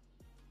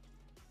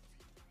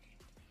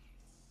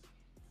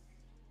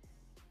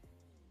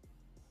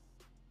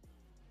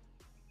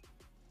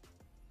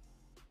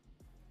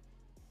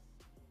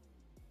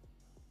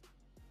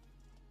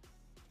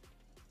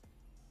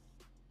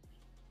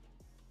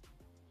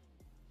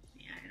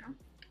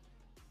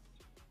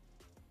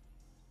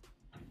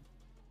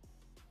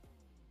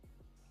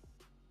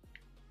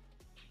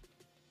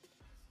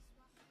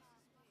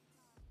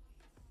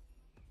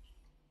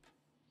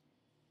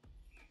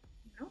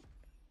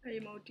 I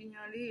am out in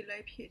your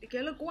life here. The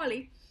girl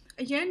quality.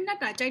 Again,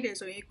 not a jade,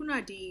 so you could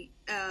not the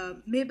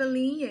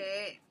Maybelline.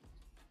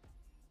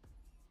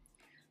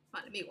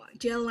 Let me one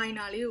gel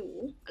liner.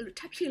 You a little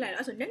tappy like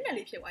us, and then I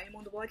leave you while I'm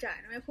on the water.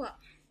 And I thought,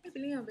 I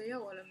believe I'm very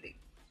well.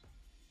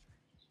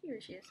 Here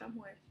she is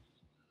somewhere.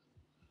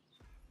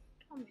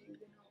 Tell me, you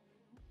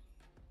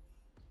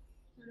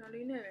know.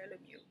 I never let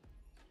you.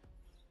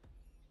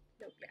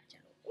 Look, yeah,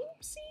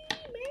 oopsie,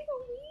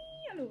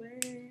 Maybelline. Hello,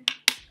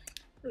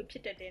 look,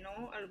 put that in,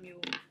 no, I'll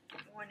mute.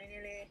 One in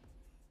the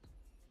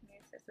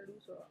yes, that's a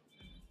loser.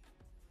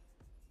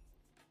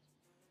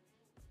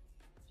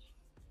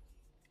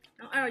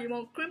 No, you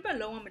want crimp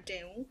along on my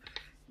tail,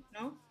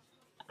 no?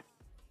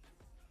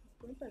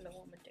 Crimp along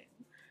on my tail.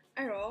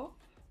 Arrow,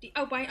 the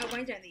outbine,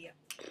 Jandy.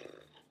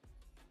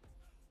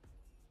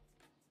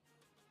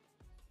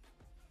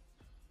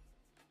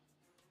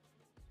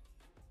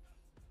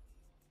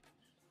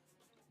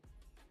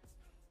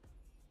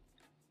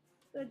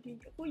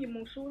 Who you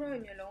most sure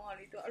in your long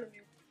alley to all of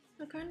you?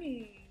 I can't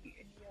in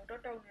your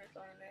daughter on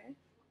there.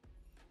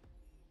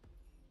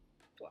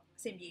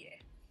 Same year.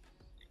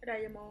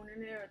 I am on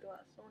an air to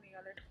us, only a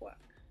little work.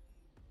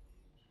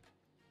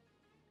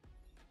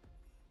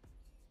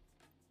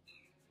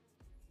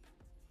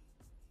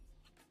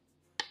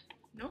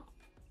 No?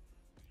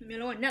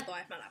 Melon, not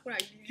I felt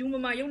like you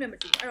my own number.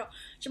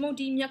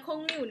 Jamodi, your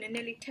cone, and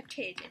nearly tapped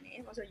head in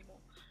it. Was you more?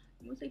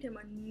 You say to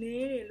my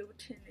nail,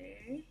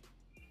 lieutenant.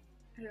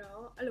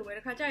 Hello, where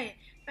the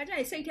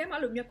Kajai say to him,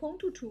 I'll be a cone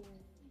to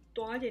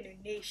dodge in a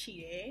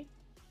nation.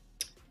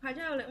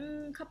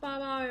 Kajal,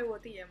 Kapaba,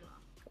 what the Emma?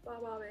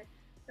 Kapaba,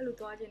 a little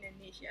dodge in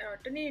a nation. Or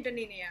the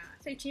Nania,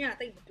 say Chia,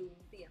 think to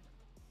the Emma.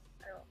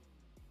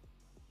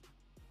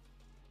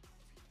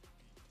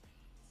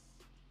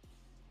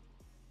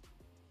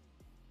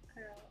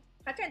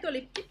 I can't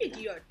only pick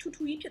you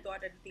to each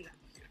other.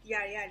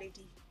 Yeah,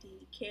 lady,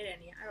 the care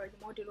any. I wrote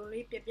more to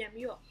only pay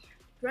me up.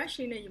 Brush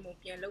in a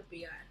European low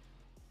beer.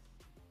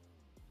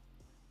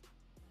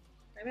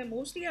 I mean,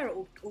 mostly are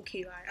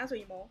okay, right? As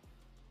you know,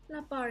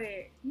 La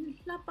Pare,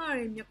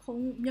 your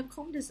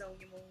con the zone,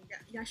 you know,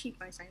 Yashi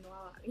by sign.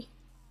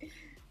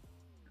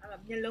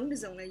 long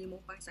design là yếm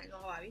bánh xanh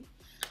rồi vậy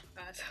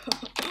so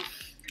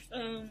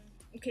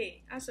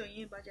okay so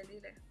yếm bao giờ đi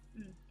đây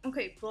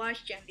okay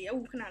blush chén đi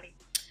cái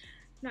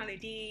nào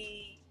đi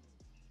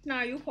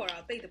nào yếu khỏi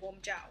rồi tay được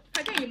bom chảo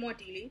hay cái yếm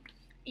đi đi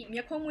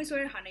nhớ không mới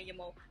xoay hàng này yếm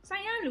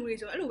sai á lùi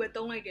rồi lùi về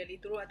tông này để đi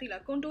tôi là tí là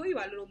con tôi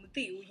vào lùi một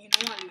tí u yếm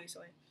nó lùi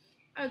rồi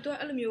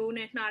tôi lùi nhiều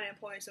này nào để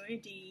phơi rồi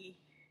đi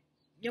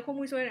nhớ không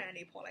mới xoay này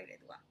để phơi lại để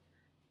tôi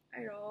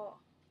ai rồi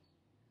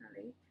nào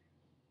đi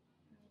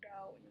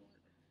đâu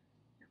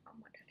không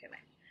mà thật thế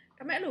này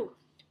cái mẹ lùi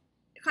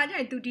khai cái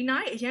này từ đi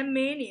nói em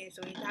mê nè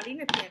rồi đã lý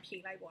này tiền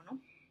phì lại bỏ nó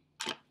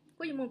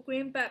có yếm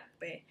green back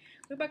về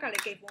green back cái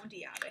cái vốn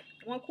gì à về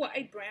đúng không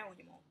ai brown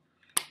yếm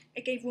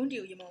cái vốn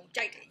điều yếm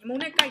chạy đấy yếm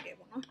này chạy đấy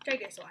bỏ nó chạy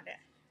đấy xóa đấy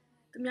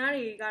tụi nhá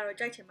thì cái rồi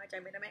chạy chém mà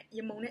chạy mấy đám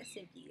yếm này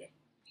xinh gì đấy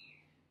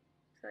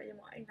rồi yếm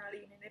anh nào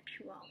lý này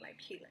phiêu vào lại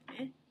phì lại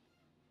nhé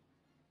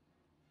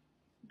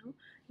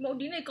một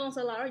đi này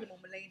concealer rồi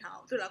yếm mình lấy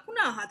tháo tức là cũng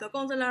nào hả tôi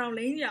concealer rồi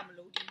lấy gì mà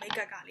luôn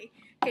make cái này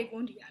cái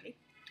vốn gì à đấy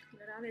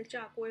là đã lấy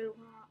trả quê luôn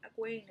ha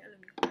quê này là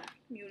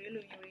nhiều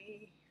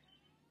đi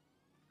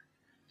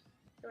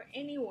rồi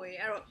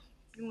anyway rồi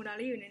nhưng mà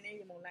lấy này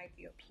yếm lại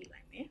kiểu phì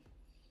lại nhé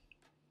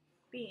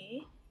vì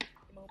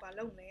yếm bà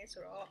lông này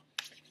rồi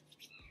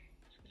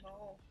yếm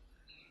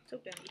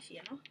chụp đèn đi xí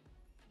nó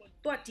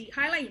ตัวจี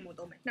highlight ยม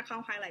ตัวมั้ยนักเข้า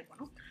highlight ป่ะ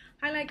เนาะ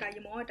highlight ก็ย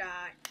มว่าได้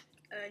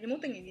ยม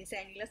ตึงยินแซ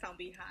งนี่ละส่งไ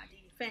ปหาดี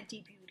Fenty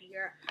Beauty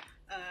อ่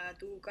ะ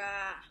ตูก็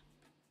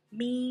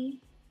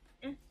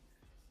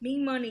me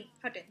money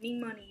ဟုတ်တယ် me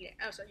money တဲ့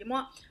အဲ့ဆိုยมว่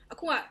าအ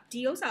ခုကဒီ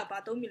ဥစ္စာဘာ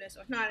သုံးပြလဲ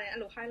ဆိုတော့နှာတယ်အဲ့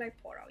လို highlight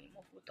ပေါ်တာยม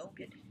ကိုသုံး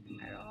ပြတယ်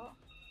အဲ့တော့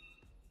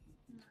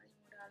ยม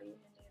ဒါလေး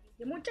နည်းနည်းလေး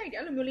ยมကြိုက်တယ်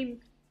အဲ့လိုမျိုးလေး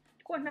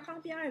ကိုကနှာခေါ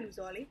င်းပြားတယ်လို့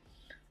ဆိုတော့လေ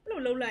အဲ့လို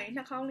လှုပ်လိုက်ရင်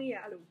နှာခေါင်းလေးက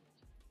အဲ့လို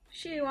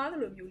ရှည်သွားသ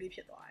လိုမျိုးလေးဖြ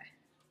စ်သွားတယ်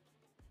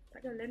ဒါ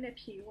ကြောင့်လက်နဲ့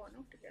ဖြေပေါ့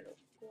နော်တကယ်လို့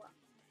ကိုက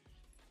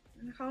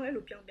နှာခေါင်းအဲ့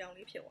လိုပြောင်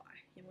လေးဖြစ်သွားတ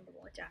ယ်ရေမုံသ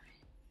ဘောကျတယ်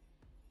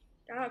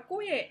ဒါတော့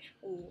ကိုယ့်ရဲ့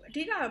အ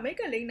ဓိက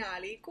make up လိမ့်တာ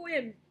လေကိုယ့်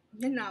ရဲ့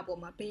မျက်နှာပေါ်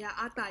မှာဘယ်ဟာ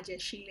အားတာချ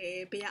က်ရှိလဲ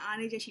ဘယ်ဟာအား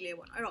နည်းချက်ရှိလဲ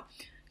ပေါ့နော်အဲ့တော့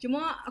ရေ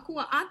မုံကအခုက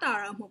အားတာ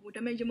တာမဟုတ်ဘူး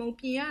ဒါပေမဲ့ရေမုံ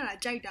ပြင်ရတာ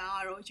ကြိုက်တာက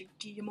တော့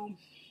ဒီရေမုံ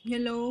မျ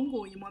က်လုံး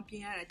ကိုရေမုံပြ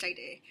င်ရတာကြိုက်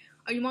တယ်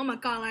ရေမုံမှာ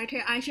color ထ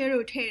ည့်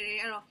eyeshadow ထည့်တယ်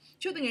အဲ့တော့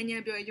ချို့တကယ်ညံ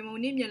ပြောရေမုံ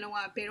နေ့မျက်လုံးက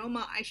ဘယ်တော့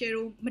မှ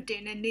eyeshadow မတ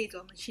င်တဲ့နေ့ဆို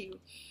တော့မရှိ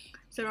ဘူး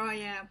ဆိုတော့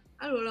ရ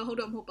အဲ့လိုတော့ဟုတ်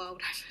တော့မဟုတ်ပါ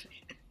ဘူးဒါဆိုလေ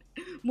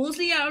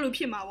mostly ကတော့လို့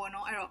ဖြစ်မှာပေါ့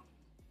နော်အဲ့တော့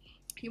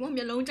ရေမုံ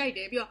မျက်လုံးကြိုက်တ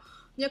ယ်ပြီးတော့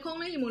မျက်ခုံး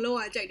လေးရေမုံလောက်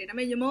ရကြိုက်တယ်ဒါပေ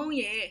မဲ့ရေမုံ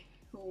ရဲ့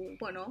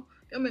ပေါ့နော်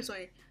ပြောမယ်ဆို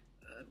ရင်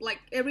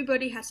like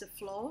everybody has a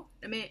flaw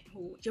ဒါပေမဲ့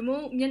ရေမုံ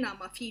မျက်နှာ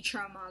မှာ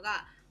feature မှာက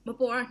မ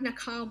ပေါ်တာနှာ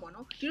ခေါင်းပေါ့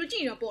နော်ဒီလိုကြ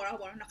ည့်ရင်တော့ပေါ်တာ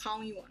ပေါ့နော်နှာခေါ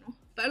င်းကြီးပေါ့နော်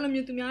ဘာလို့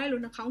မျိုးသူများရဲ့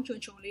လိုနှာခေါင်း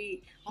ချွန်လေး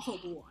မဟုတ်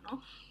ဘူးပေါ့နော်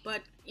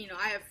but you know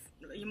I have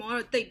ရေမုံက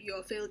တော့တိတ်ပြီး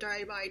တော့ filter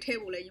တွေပါထည့်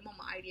ဖို့လဲရေမုံ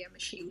မှာ idea မ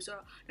ရှိဘူးဆို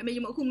တော့ဒါပေမဲ့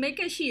ရေမုံအခု make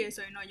up ရှိရ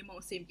ဆိုရင်တော့ရေမုံ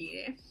အဆင်ပြေတ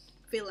ယ်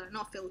filler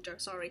not filter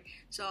sorry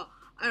so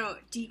အဲ့တော့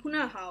ဒီခုန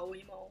ဟာကို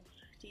ရေမုံ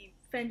ဒီ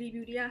Fenty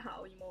Beauty ကဟာ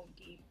ကိုရေမုံ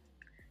ဒီ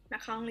နှာ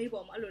ခေါင်းလေး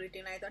ပေါ်မှာအဲ့လိုလေးတ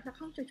င်လိုက်တော့နှာ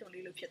ခေါင်းချွန်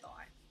လေးလိုဖြစ်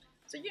သွားတယ်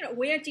so you know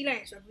ဝေးရကြည့်လိုက်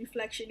ရင်ဆို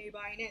reflection တွေ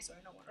ပါနေဆိုရ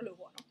င်တော့အဲ့လို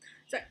ပေါ့နော်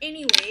so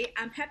anyway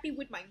I'm happy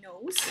with my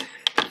nose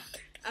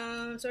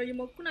so ရေ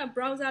မုံခုန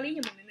browser လေး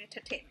ရေမုံနည်းနည်းထ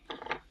ည့်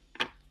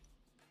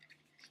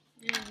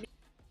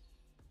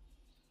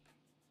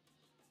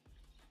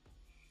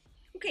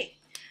okay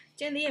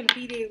ကျန်သေးရမ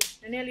ပြီးသေးဘူး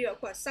နည်းနည်းလေးတော့အ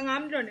ခု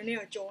15မိနစ်တော့နည်းနည်း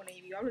တော့ကြောနေ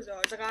ပြီဘာလို့ဆို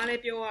တော့စကားလ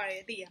ည်းပြောရတ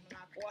ယ်သိရမ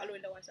လားကိုအဲ့လို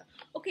လောက်ရဆို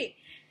okay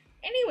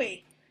anyway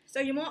so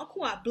ရေမုံအခု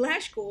က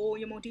blush ကို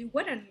ရေမုံဒီ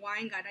wet and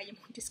wine ကဒါရေ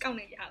မုံ discount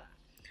နဲ့ရလာ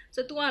so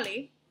သူကလေ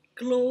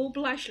glow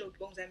blush လို့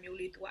ပုံစံမျိုး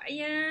လေးသူကအ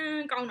ရင်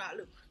ကောင်းတာ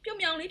လို့ပြုံ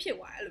မြောင်လေးဖြစ်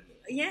သွားအဲ့လို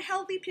မျိုးအရင်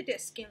healthy ဖြစ်တဲ့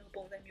skin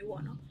ပုံစံမျိုး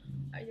ပေါ့နော်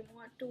အဲ့ရေမုံ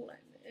ကတိုးလို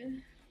က်မယ်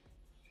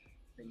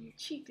ဒီ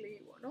cheek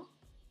လေးပေါ့နော်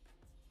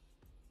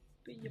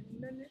ပြီးရေ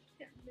မုံနဲ့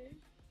ဖြတ်မယ်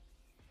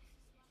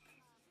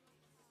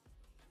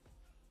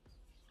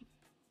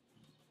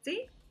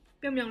See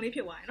ပြုံမြောင်လေးဖြ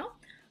စ်သွားရယ်နော်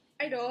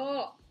အဲ့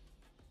တော့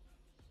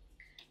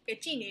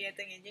ကြည့်နေတဲ့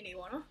တငယ်ချင်းတွေ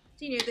ပေါ့နော်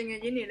ကြည့်နေတဲ့တငယ်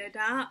ချင်းတွေလည်း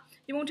ဒါ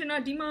ကရေမုံထင်တာ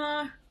ဒီမှာ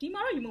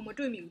တော့ရေမုံမ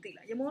တွေ့မိဘူးသိ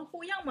လားရေမုံ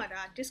ဟိုရောက်မှ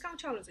ဒါ discount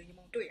ချလို့ဆိုရေ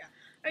မုံတွေ့ရ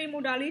အဲ့ရေမုံ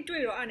ဒါလေး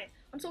တွေ့တော့အဲ့နဲ့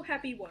I'm so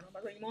happy ပေါ့နော်ဘာ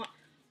လို့ရေမုံက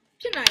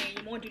ဖြစ်နိုင်ရင်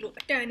ရေမုံဒီလို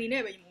အတန်အနေ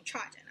နဲ့ပဲရေမုံချ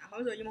ကြတာဘာ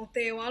လို့ဆိုရေမုံ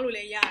တဲသွားလို့လ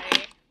ည်းရတ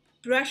ယ်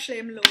brush လ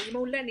ည်းမလို့ရေ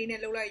မုံလက်အနေနဲ့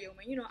လုပ်လိုက်ရုံ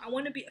ပဲ you know I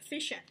want to be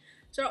efficient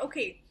ဆိုတော့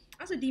okay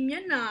အဲ့ဆိုဒီမျ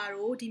က်နှာ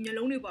တို့ဒီမျက်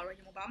လုံးတွေပါတော့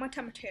ရေမုံဘာမှထ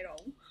ပ်မထည့်တော့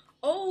ဘူး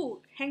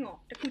oh hang on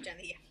တခုကြံ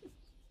လေးရ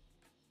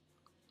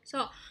so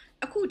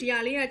အခုဒီဟာ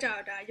လေးကကြာ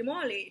တာရေမုံ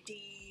ကလေဒီ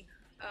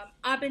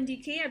urban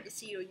decay ရဲ့ပစ္စ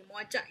ည်းကိုရေမုံ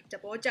ကကြိုက်သ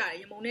ဘောကျတယ်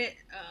ရေမုံနဲ့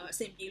အ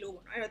ဆင်ပြေလို့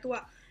ပေါ့နော်အဲ့တော့ तू က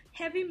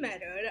heavy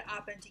matter တဲ့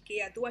urban decay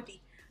က तू က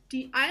ဒီ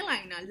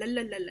eyeliner လက်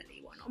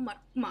လေးပေါ့နော်ဥ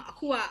မာအ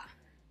ခုက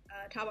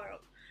ထားပါ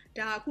တော့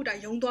ဒါအခုဒါ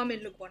ယုံသွားမဲ့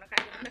look ပေါ့နော်ခို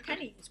င်နှာခမ်း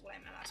နေဆိုလို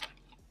က်မလားဆို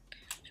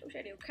ရှုပ်ရှ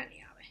က်တွေကိုခတ်နေ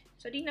ရပဲ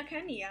ဆိုတော့ဒီနှာခ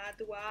မ်းနေက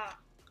तू က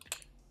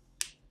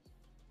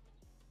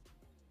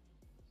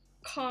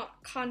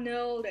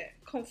Carnal တဲ့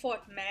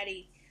comfort matte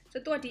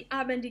ဆိုတော့ तू ကဒီ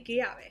urban decay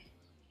ရပဲ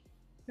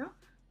နော်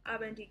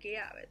urban decay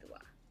ရပဲ तू က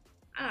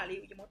အဲ့ဒါလေး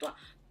ကိုရေမုံ तू က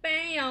ပ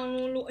န်းရောင်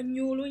လို့အ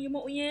ညိုလို့ရေ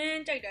မုံအရင်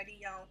ကြိုက်တာဒီ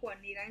ရောင်ကိုက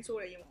နေတိုင်းဆိုး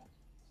တယ်ရေမုံ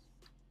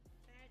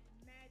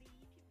matte ဖြ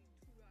စ်ပြီး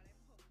ထူတာလည်း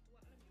မဟုတ်ဘူး तू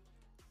ကအဲ့လိုမျိုး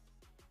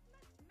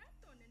matte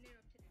တော့နည်းနည်း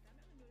တော့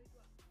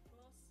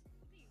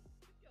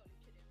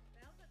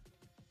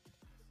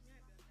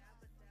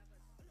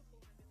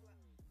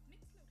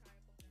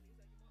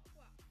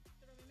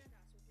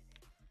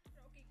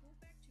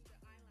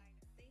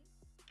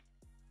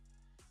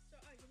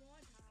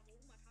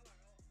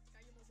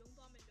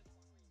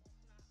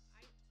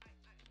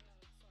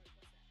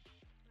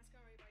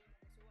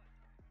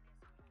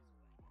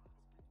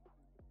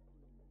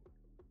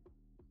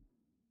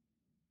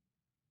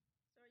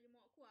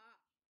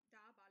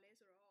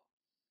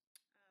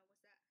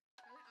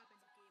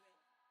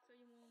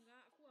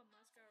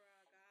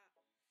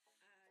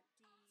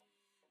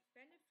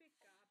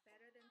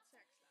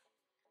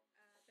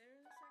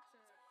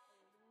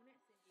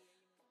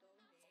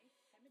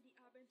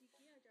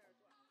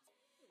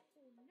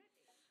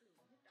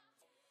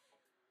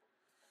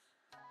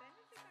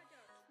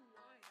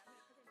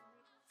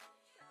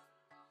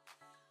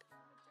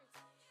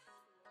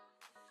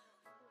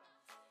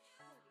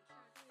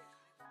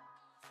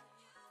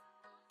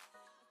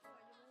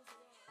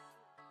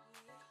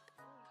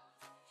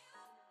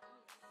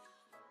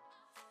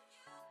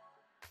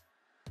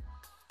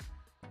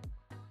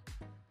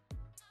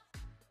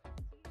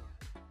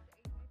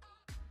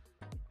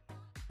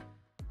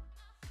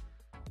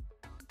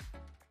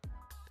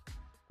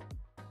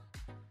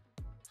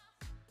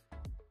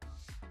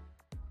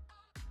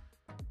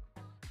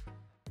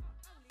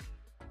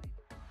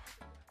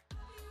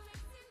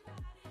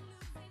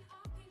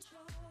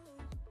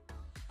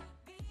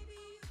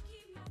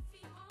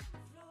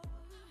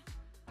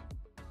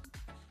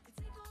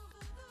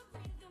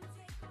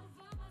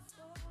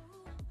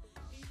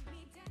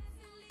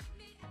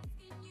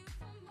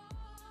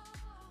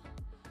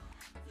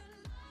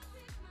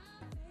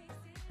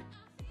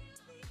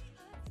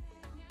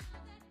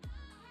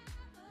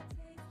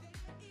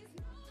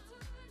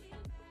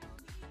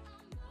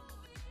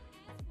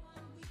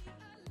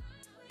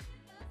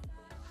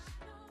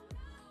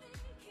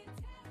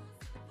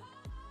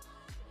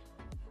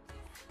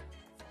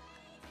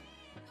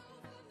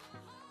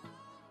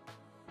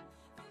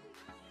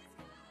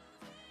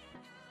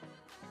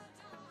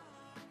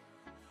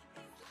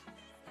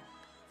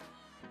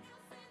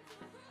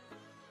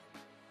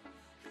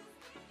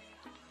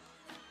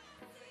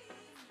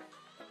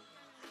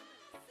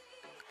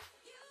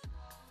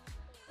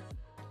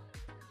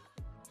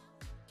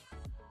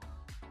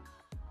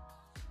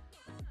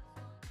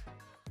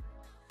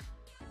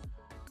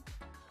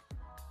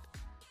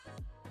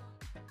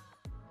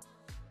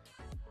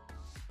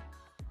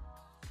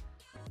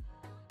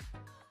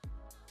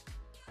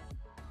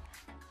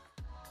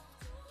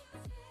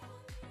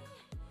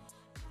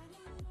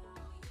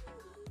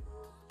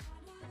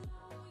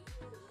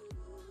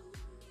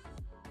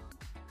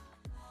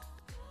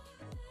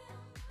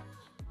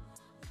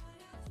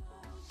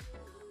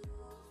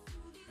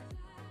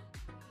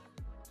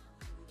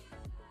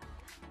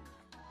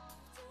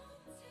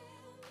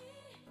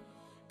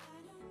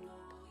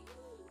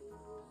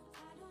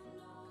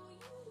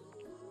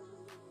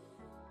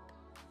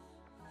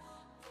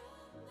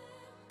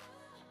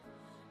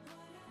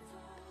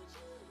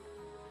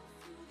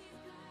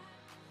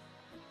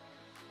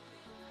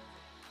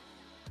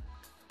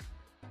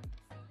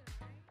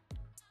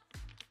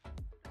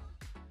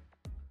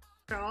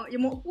တော့ရ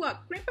မုံအခုက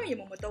cream paint ရ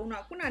မုံမသုံး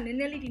တော့ခုနနည်း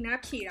နည်းလေးဒီနား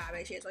ဖြည့်တာ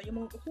ပဲရှယ်ဆိုရ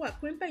မုံအခုက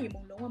cream paint ရ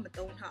မုံလုံးဝမ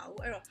သုံးထား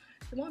ဘူးအဲ့တော့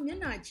ရမုံမျက်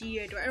နှာကြီး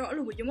ရဲ့အတွက်အဲ့တော့အဲ့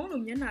လိုရမုံ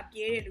လိုမျက်နှာ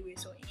ပြဲတဲ့လူတွေ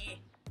ဆိုရင်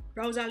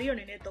browser လေးတော့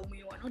နည်းနည်းသုံး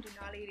ပြီးပေါ့နော်ဒီ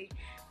နားလေးတွေ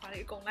ဒါ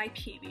လေးအကုန်လိုက်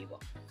ဖြည့်ပေး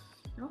ပေါ့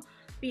နော်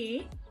ပြီး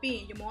ရင်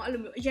ရမုံအဲ့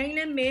လိုမျိုးအရင်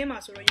လဲမဲမှာ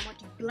ဆိုတော့ရမုံ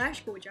ဒီ blush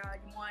ကိုကြာ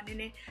ရမုံကနည်း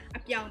နည်း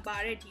အပြောင်ပါ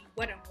တဲ့ဒီ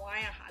wet and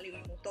wine ဟာလေး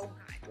ကိုရမုံသုံး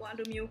ထားတယ်သူကအဲ့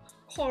လိုမျိုး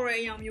coral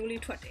အရောင်မျိုး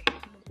လေးထွက်တယ်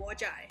ဘော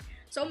ကြတယ်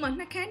ဆိုမှ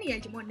နှက်ခမ်းနေရ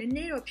င်ကျွန်မနည်းန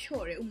ည်းတော့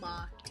ဖြော့တယ်ဥမာ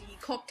ဒီ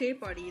cocktail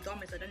party သွား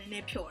မယ်ဆိုတော့နည်းန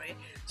ည်းဖြော့တယ်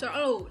ဆိုတော့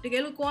အဲ့လိုတက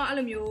ယ်လို့ကိုကအဲ့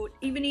လိုမျိုး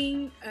evening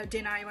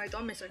dinner တွေ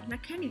သွားမယ်ဆိုတော့နှ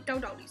က်ခမ်းနေတော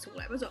က်တောက်လေးဆို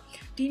လိုက်ဘာလို့ဆို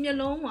ဒီမျက်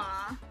လုံးမှာ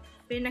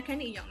ဘယ်နှက်ခမ်း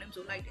နေအရောင်နဲ့မ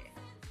ဆိုလိုက်တယ်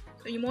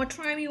ဆိုရမ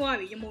try ပြီးသွား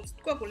ပြီရမ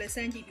ကွက်ကိုလည်းစ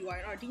မ်းကြည့်ပြီးသွားတ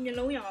ယ်အဲ့တော့ဒီမျက်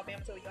လုံးရောင်ကဘယ်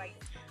မှာဆိုရိုက်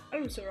အဲ့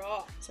လိုဆို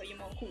တော့ဆိုရ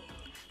မအခု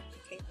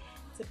okay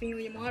စပင်း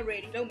ကိုရမက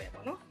ready လုပ်မယ်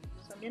ပေါ့နော်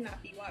ဆိုမျက်နှာ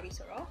ပြီးသွားပြီ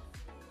ဆိုတော့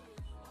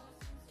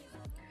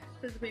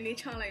စပင်းလေး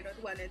ချလိုက်တော့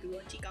သူကလည်းသူ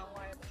ရောကြည်ကောင်း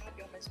သွားတယ်ပေါ့နော်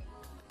ပြောမယ်ဆို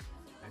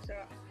ဆို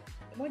တော့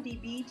ဒီမဒီ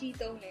BG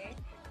တုံးတယ်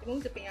ဒီမ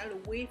စပင်က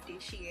လို wave တွေ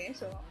ရှိရဲ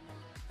ဆိုတော့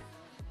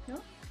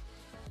နော်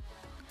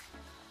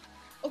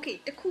okay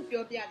တခု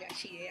ပြောပြကြ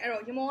ရှိရဲအဲ့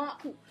တော့ရမုံကအ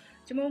ခု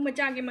ရမုံမ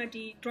ကြခင်မှာ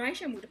ဒီ dry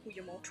shampoo တခုရ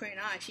မုံ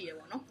trainer ရှိရဲ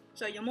ပေါ့နော်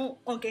ဆိုတော့ရမုံ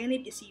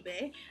organic ပစ္စည်းပဲ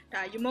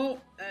ဒါရမုံ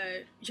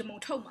ရမုံ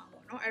ထုတ်မှာ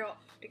ပေါ့နော်အဲ့တော့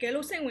တကယ်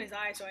လို့စိတ်ဝင်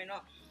စားရဲဆိုရင်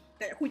တော့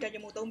အခုကြရ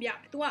မုံသုံးပြ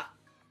မယ် तू က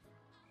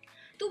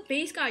သူ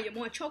base ကရ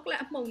မုံက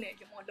chocolate အမှုန့်နဲ့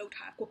ရမုံကလောက်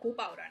ထား cocoa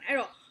powder နဲ့အဲ့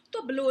တော့သူ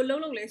ဘလို့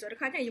လုံးလုံးလဲဆိုတော့တ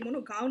ခါကျရင်ရမုံ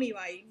တို့ခေါင်းနေ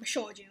ပါကြီးမ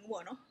လျှော်ခြင်းဘူး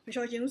ပေါ့နော်မ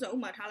လျှော်ခြင်းဘူးဆိုတော့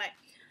ဥမာထားလိုက်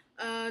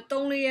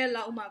3-4ရက်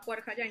လောက်ဥမာကွာ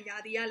တခါကျရင်ရာ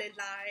သီကလည်း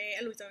လာတယ်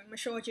အဲ့လိုဆိုရင်မ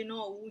လျှော်ခြင်း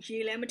တော့ဘူးရေ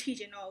လည်းမထိ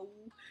ခြင်းတော့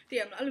ဘူးသိ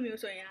ရမလားအဲ့လို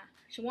မျိုးဆိုရင်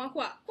ရမုံက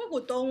ကွက်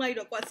ကိုသုံးလိုက်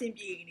တော့ကွက်ဆင်း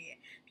ပြေနေတယ်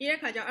ပြေးတဲ့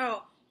ခါကျအဲ့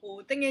တော့ဟို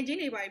တငယ်ချင်း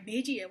တွေပါ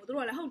မေးကြည့်ရပေါ့သူ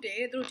တို့ကလည်းဟုတ်တယ်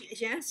သူတို့ဒီအ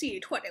ရန်စီတွေ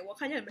ထွက်တယ်ပေါ့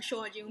ခါကျရင်မ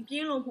လျှော်ခြင်းပြ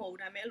င်းလို့မဟုတ်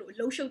ဘူးဒါပေမဲ့အဲ့လိုအ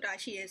လုံးရှုပ်တာ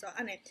ရှိရဲဆိုတော့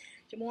အဲ့နဲ့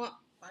ရမုံက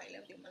ဘာလဲ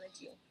မသိဘူးမလည်း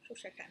ကြည့်အောင်ရှုပ်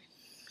ချက်ခံတယ်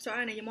ဆိုတော့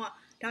အဲ့နဲ့ရမုံက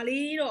ဒါ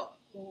လေးတော့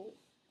ဟို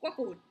ကွက်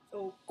ကို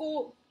ကို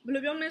ဘယ်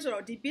လိုပြောမလဲဆို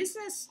တော့ဒီ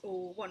business ဟို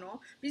ပေါ့နော်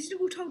business တစ်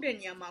ခုထုတ်တဲ့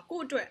နေရာမှာကို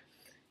ယ့်အတွက်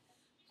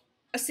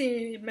အစင်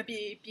မ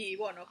ပြေ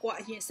ပေါ့နော်ကိုက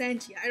အရင်စမ်း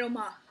ကြည့်အဲ့တော့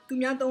မှသူ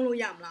များသုံးလို့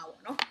ရမလား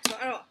ပေါ့နော်ဆို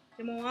တော့အဲ့တော့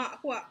ဒီမောင်ကအ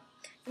ခုက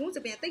ဒီမောင်စ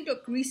ပင်တိတ်တော့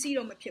greasy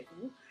တော့မဖြစ်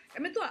ဘူးဒါပေ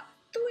မဲ့သူက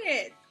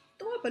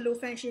ဘယ်လို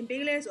function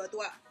ပေးလဲဆိုတော့သူ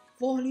က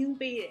volume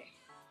ပေးတယ်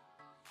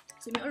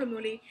ဒီမောင်အဲ့လို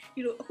မျိုးလေးဒီ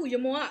လိုအခုရ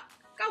မောင်က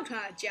ကောက်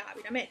ထားကြ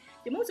ပြီဒါပေမဲ့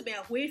ရမောင်စပင်က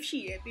wave ရှိ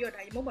တယ်ပြီးတော့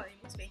ဒါရမောင်ပါရ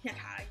မောင်စပင်ညှက်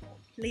ထားတယ်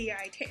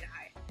layer တွေထည့်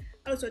ထားတယ်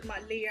အဲ့လိုဆိုဒီမှာ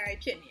layer တွေ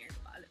ဖြစ်နေတယ်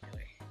ဆိုတာအဲ့လိုပြော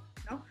တယ်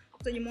နော်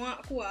ဆိုရမောင်က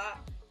အခုက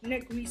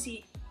net greasy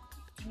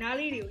ဒီနား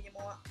လေးတွေကိုရ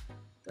မောင်က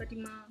သူဒီ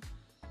မှာ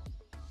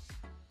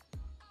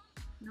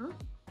နော်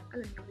အဲ့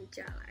လိုမျိုးလေး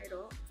ကြာလာအဲ့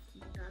တော့ဒီ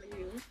နားလေး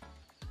တွေကို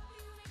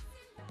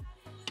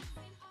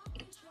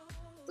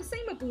သူစိ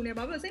တ်မပူနဲ့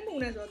ဘာဖြစ်လို့စိတ်မပူ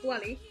နဲ့ဆိုတော့သူက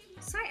လေ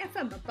side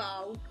effect မပါ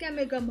ဘူး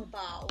chemical မ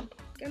ပါ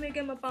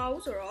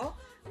ဘူးဆိုတော့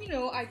you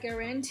know I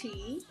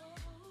guarantee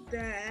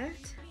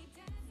that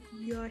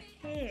your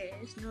hair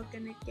is not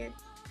gonna get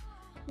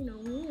you know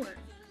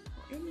ruined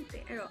or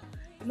anything အဲ့တော့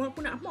ဒီမှာခု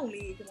နအမှုန့်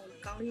လေးဒီမှာ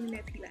ကောင်းလေးနည်းန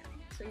ည်းဖိလိုက်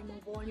ဆိုရင်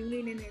volume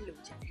လေးနည်းနည်းလို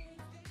ချင်တယ်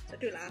ဆို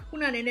တွေ့လားခု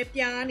နနည်းနည်း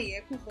ပြားနေရ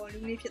ခု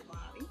volume လေးဖြစ်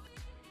သွားပြီ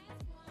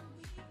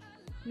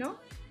နော်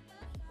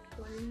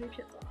volume လေးဖြ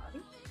စ်သွားပြီ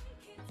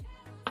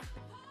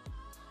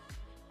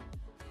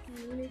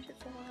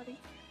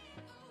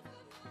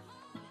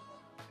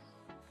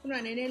ခုန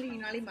နည်းနည်းလေး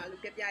နားလေးမှ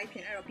လို့ပြပြကြီးဖြ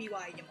စ်အဲ့တော့ပြီး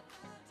သွားပြီ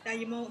ဒါ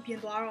ရမုံအပြင်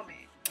သွားတော့မ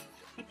ယ်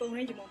ဒီပုံ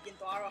နဲ့ရမုံပြင်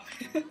သွားတော့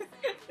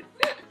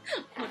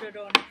ဟုတ်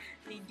တော့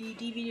ဒီ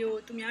ဗီဒီယို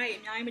သူများတွေ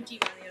အများကြီးမကြ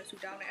ည့်ပါနဲ့လို့ဆူ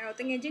တောင်းတယ်အဲ့တော့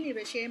တငယ်ချင်းတွေ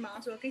ပဲ share မှာ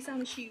ဆိုတော့ကိစ္စ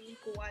မရှိဘူး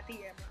ကိုကသိ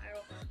ရမှာအဲ့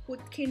တော့ကို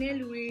ခင်တဲ့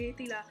လူတွေ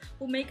သိလား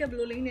ကို make up ဘယ်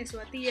လိုလိမ့်နေဆို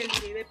တာသိရလူ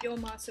တွေပဲပြော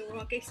မှာဆို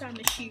တော့ကိစ္စမ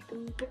ရှိ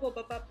ဘူး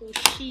ပေါ့ပူ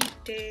ရှိ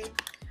တယ်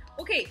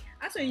okay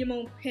အဲ့ဆိုရင်ရ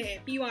မုံဟဲ့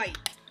ပြီးသွားပြီ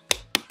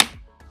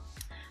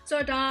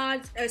ဆိုတော့ဒါ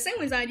စိတ်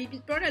ဝင်စားဒီ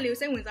product လေးကို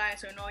စိတ်ဝင်စားရ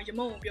ဆိုရင်တော့ရ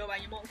မုံကိုပြောပါ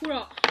ရမုံအခု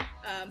တော့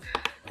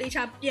တေ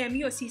ချာပြန်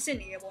ပြီးတော့စီစစ်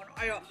နေရပေါ့နော်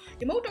အဲ့တော့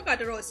ရမုတ်တော့က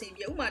တော်တော်အဆင်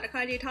ပြေဥမာတစ်ခါ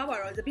လေးထားပါ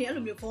တော့သပင်အဲ့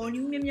လိုမျိုး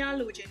volume များ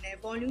လိုချင်တယ်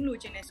volume လို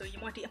ချင်တယ်ဆိုရင်ရ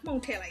မုံဒီအမှု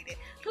န့်ထည့်လိုက်တယ်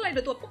ထည့်လိုက်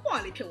တော့သူက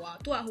ပွားလေးဖြစ်သွား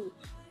သူကဟို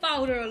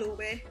powder လို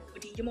ပဲ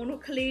ဒီရမုံ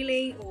တို့ကလေး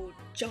လေးဟို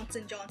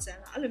Johnson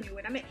လားအဲ့လိုမျိုး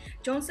ပဲဒါပေမဲ့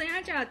Johnson က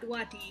ကြာသူက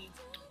ဒီ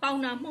ပေါင်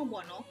နာမှုန့်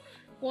ပေါ့နော်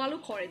ဟို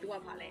လို့ခေါ်တယ်သူက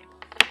ဘာလဲ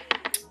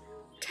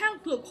talc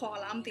လို့ခေါ်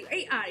လားမသိဘူး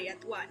အဲ့အားတွေက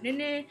သူကနည်း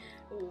နည်း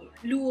ဟို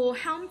လူကို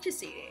harm ဖြစ်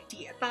စေတယ်ဒီ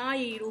အသား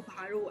ရည်တို့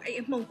ဘာတို့အဲ့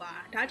အမှုန့်ပါ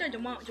ဒါကြောင့်ကျွ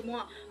န်မ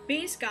က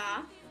base က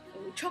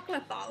ဟို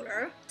chocolate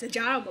powder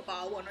ကြားတော့မပါ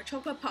ဘူးပေါ့နော်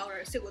chocolate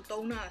powder စစ်ကို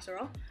သုံးတာဆို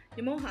တော့ရ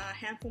မုံဟာ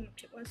harmful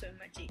ဖြစ်သွားဆိုရင်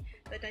မှကြည့်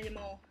ဒါတန်ရ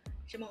မုံ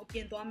ပြ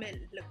င်သွားမဲ့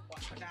look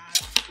ပေါ့ဒါ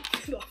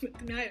တော့သူ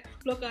များ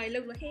blogger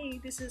look like hey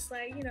this is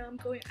like you know I'm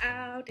going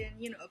out and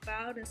you know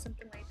about and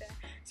something like that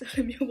ဆို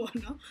လိုမျိုးပေါ့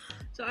နော်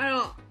ဆို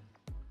တော့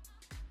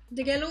တ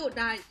ကယ်လို့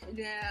ဒါ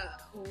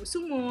ဟိုစု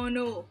မွန်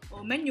တို့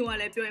ဟို menu က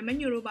လည်းပြောရင်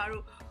menu တို့ဘာ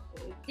တို့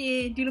ဟိုပြင်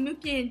ဒီလိုမျိုး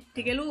ပြင်တ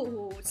ကယ်လို့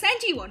ဟိုစမ်း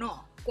ကြည့်ပေါ့နော်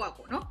ကွာ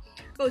ပေါ့နော်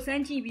ကိုစ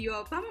မ်းကြည့်ပြီး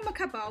တော့ဘာမှမခ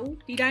တ်ပါဘူး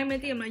ဒီတိုင်းပဲ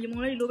သိရမလားရမုံ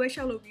လေးဒီလိုပဲ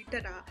ရှောက်လုပ်ပြီးတ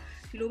က်တာ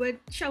ဒီလိုပဲ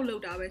ရှောက်လု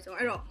ပ်တာပဲဆိုတော့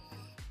အဲ့တော့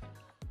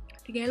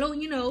တကယ်လို့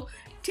you know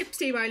tips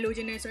တွေပါလိုချ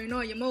င်နေဆိုရင်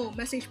တော့ရမုံ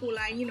message ပို့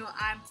လိုက် you know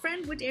I'm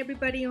friend with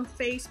everybody on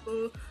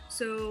Facebook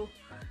so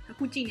အ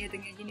ခုကြည့်နေ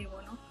တဲ့ငယ်ချင်းတွေ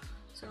ပေါ့နော်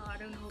So I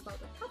don't know about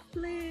the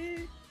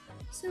public.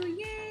 So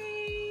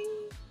yay!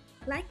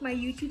 Like my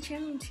YouTube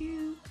channel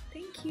too.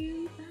 Thank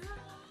you.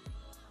 Bye.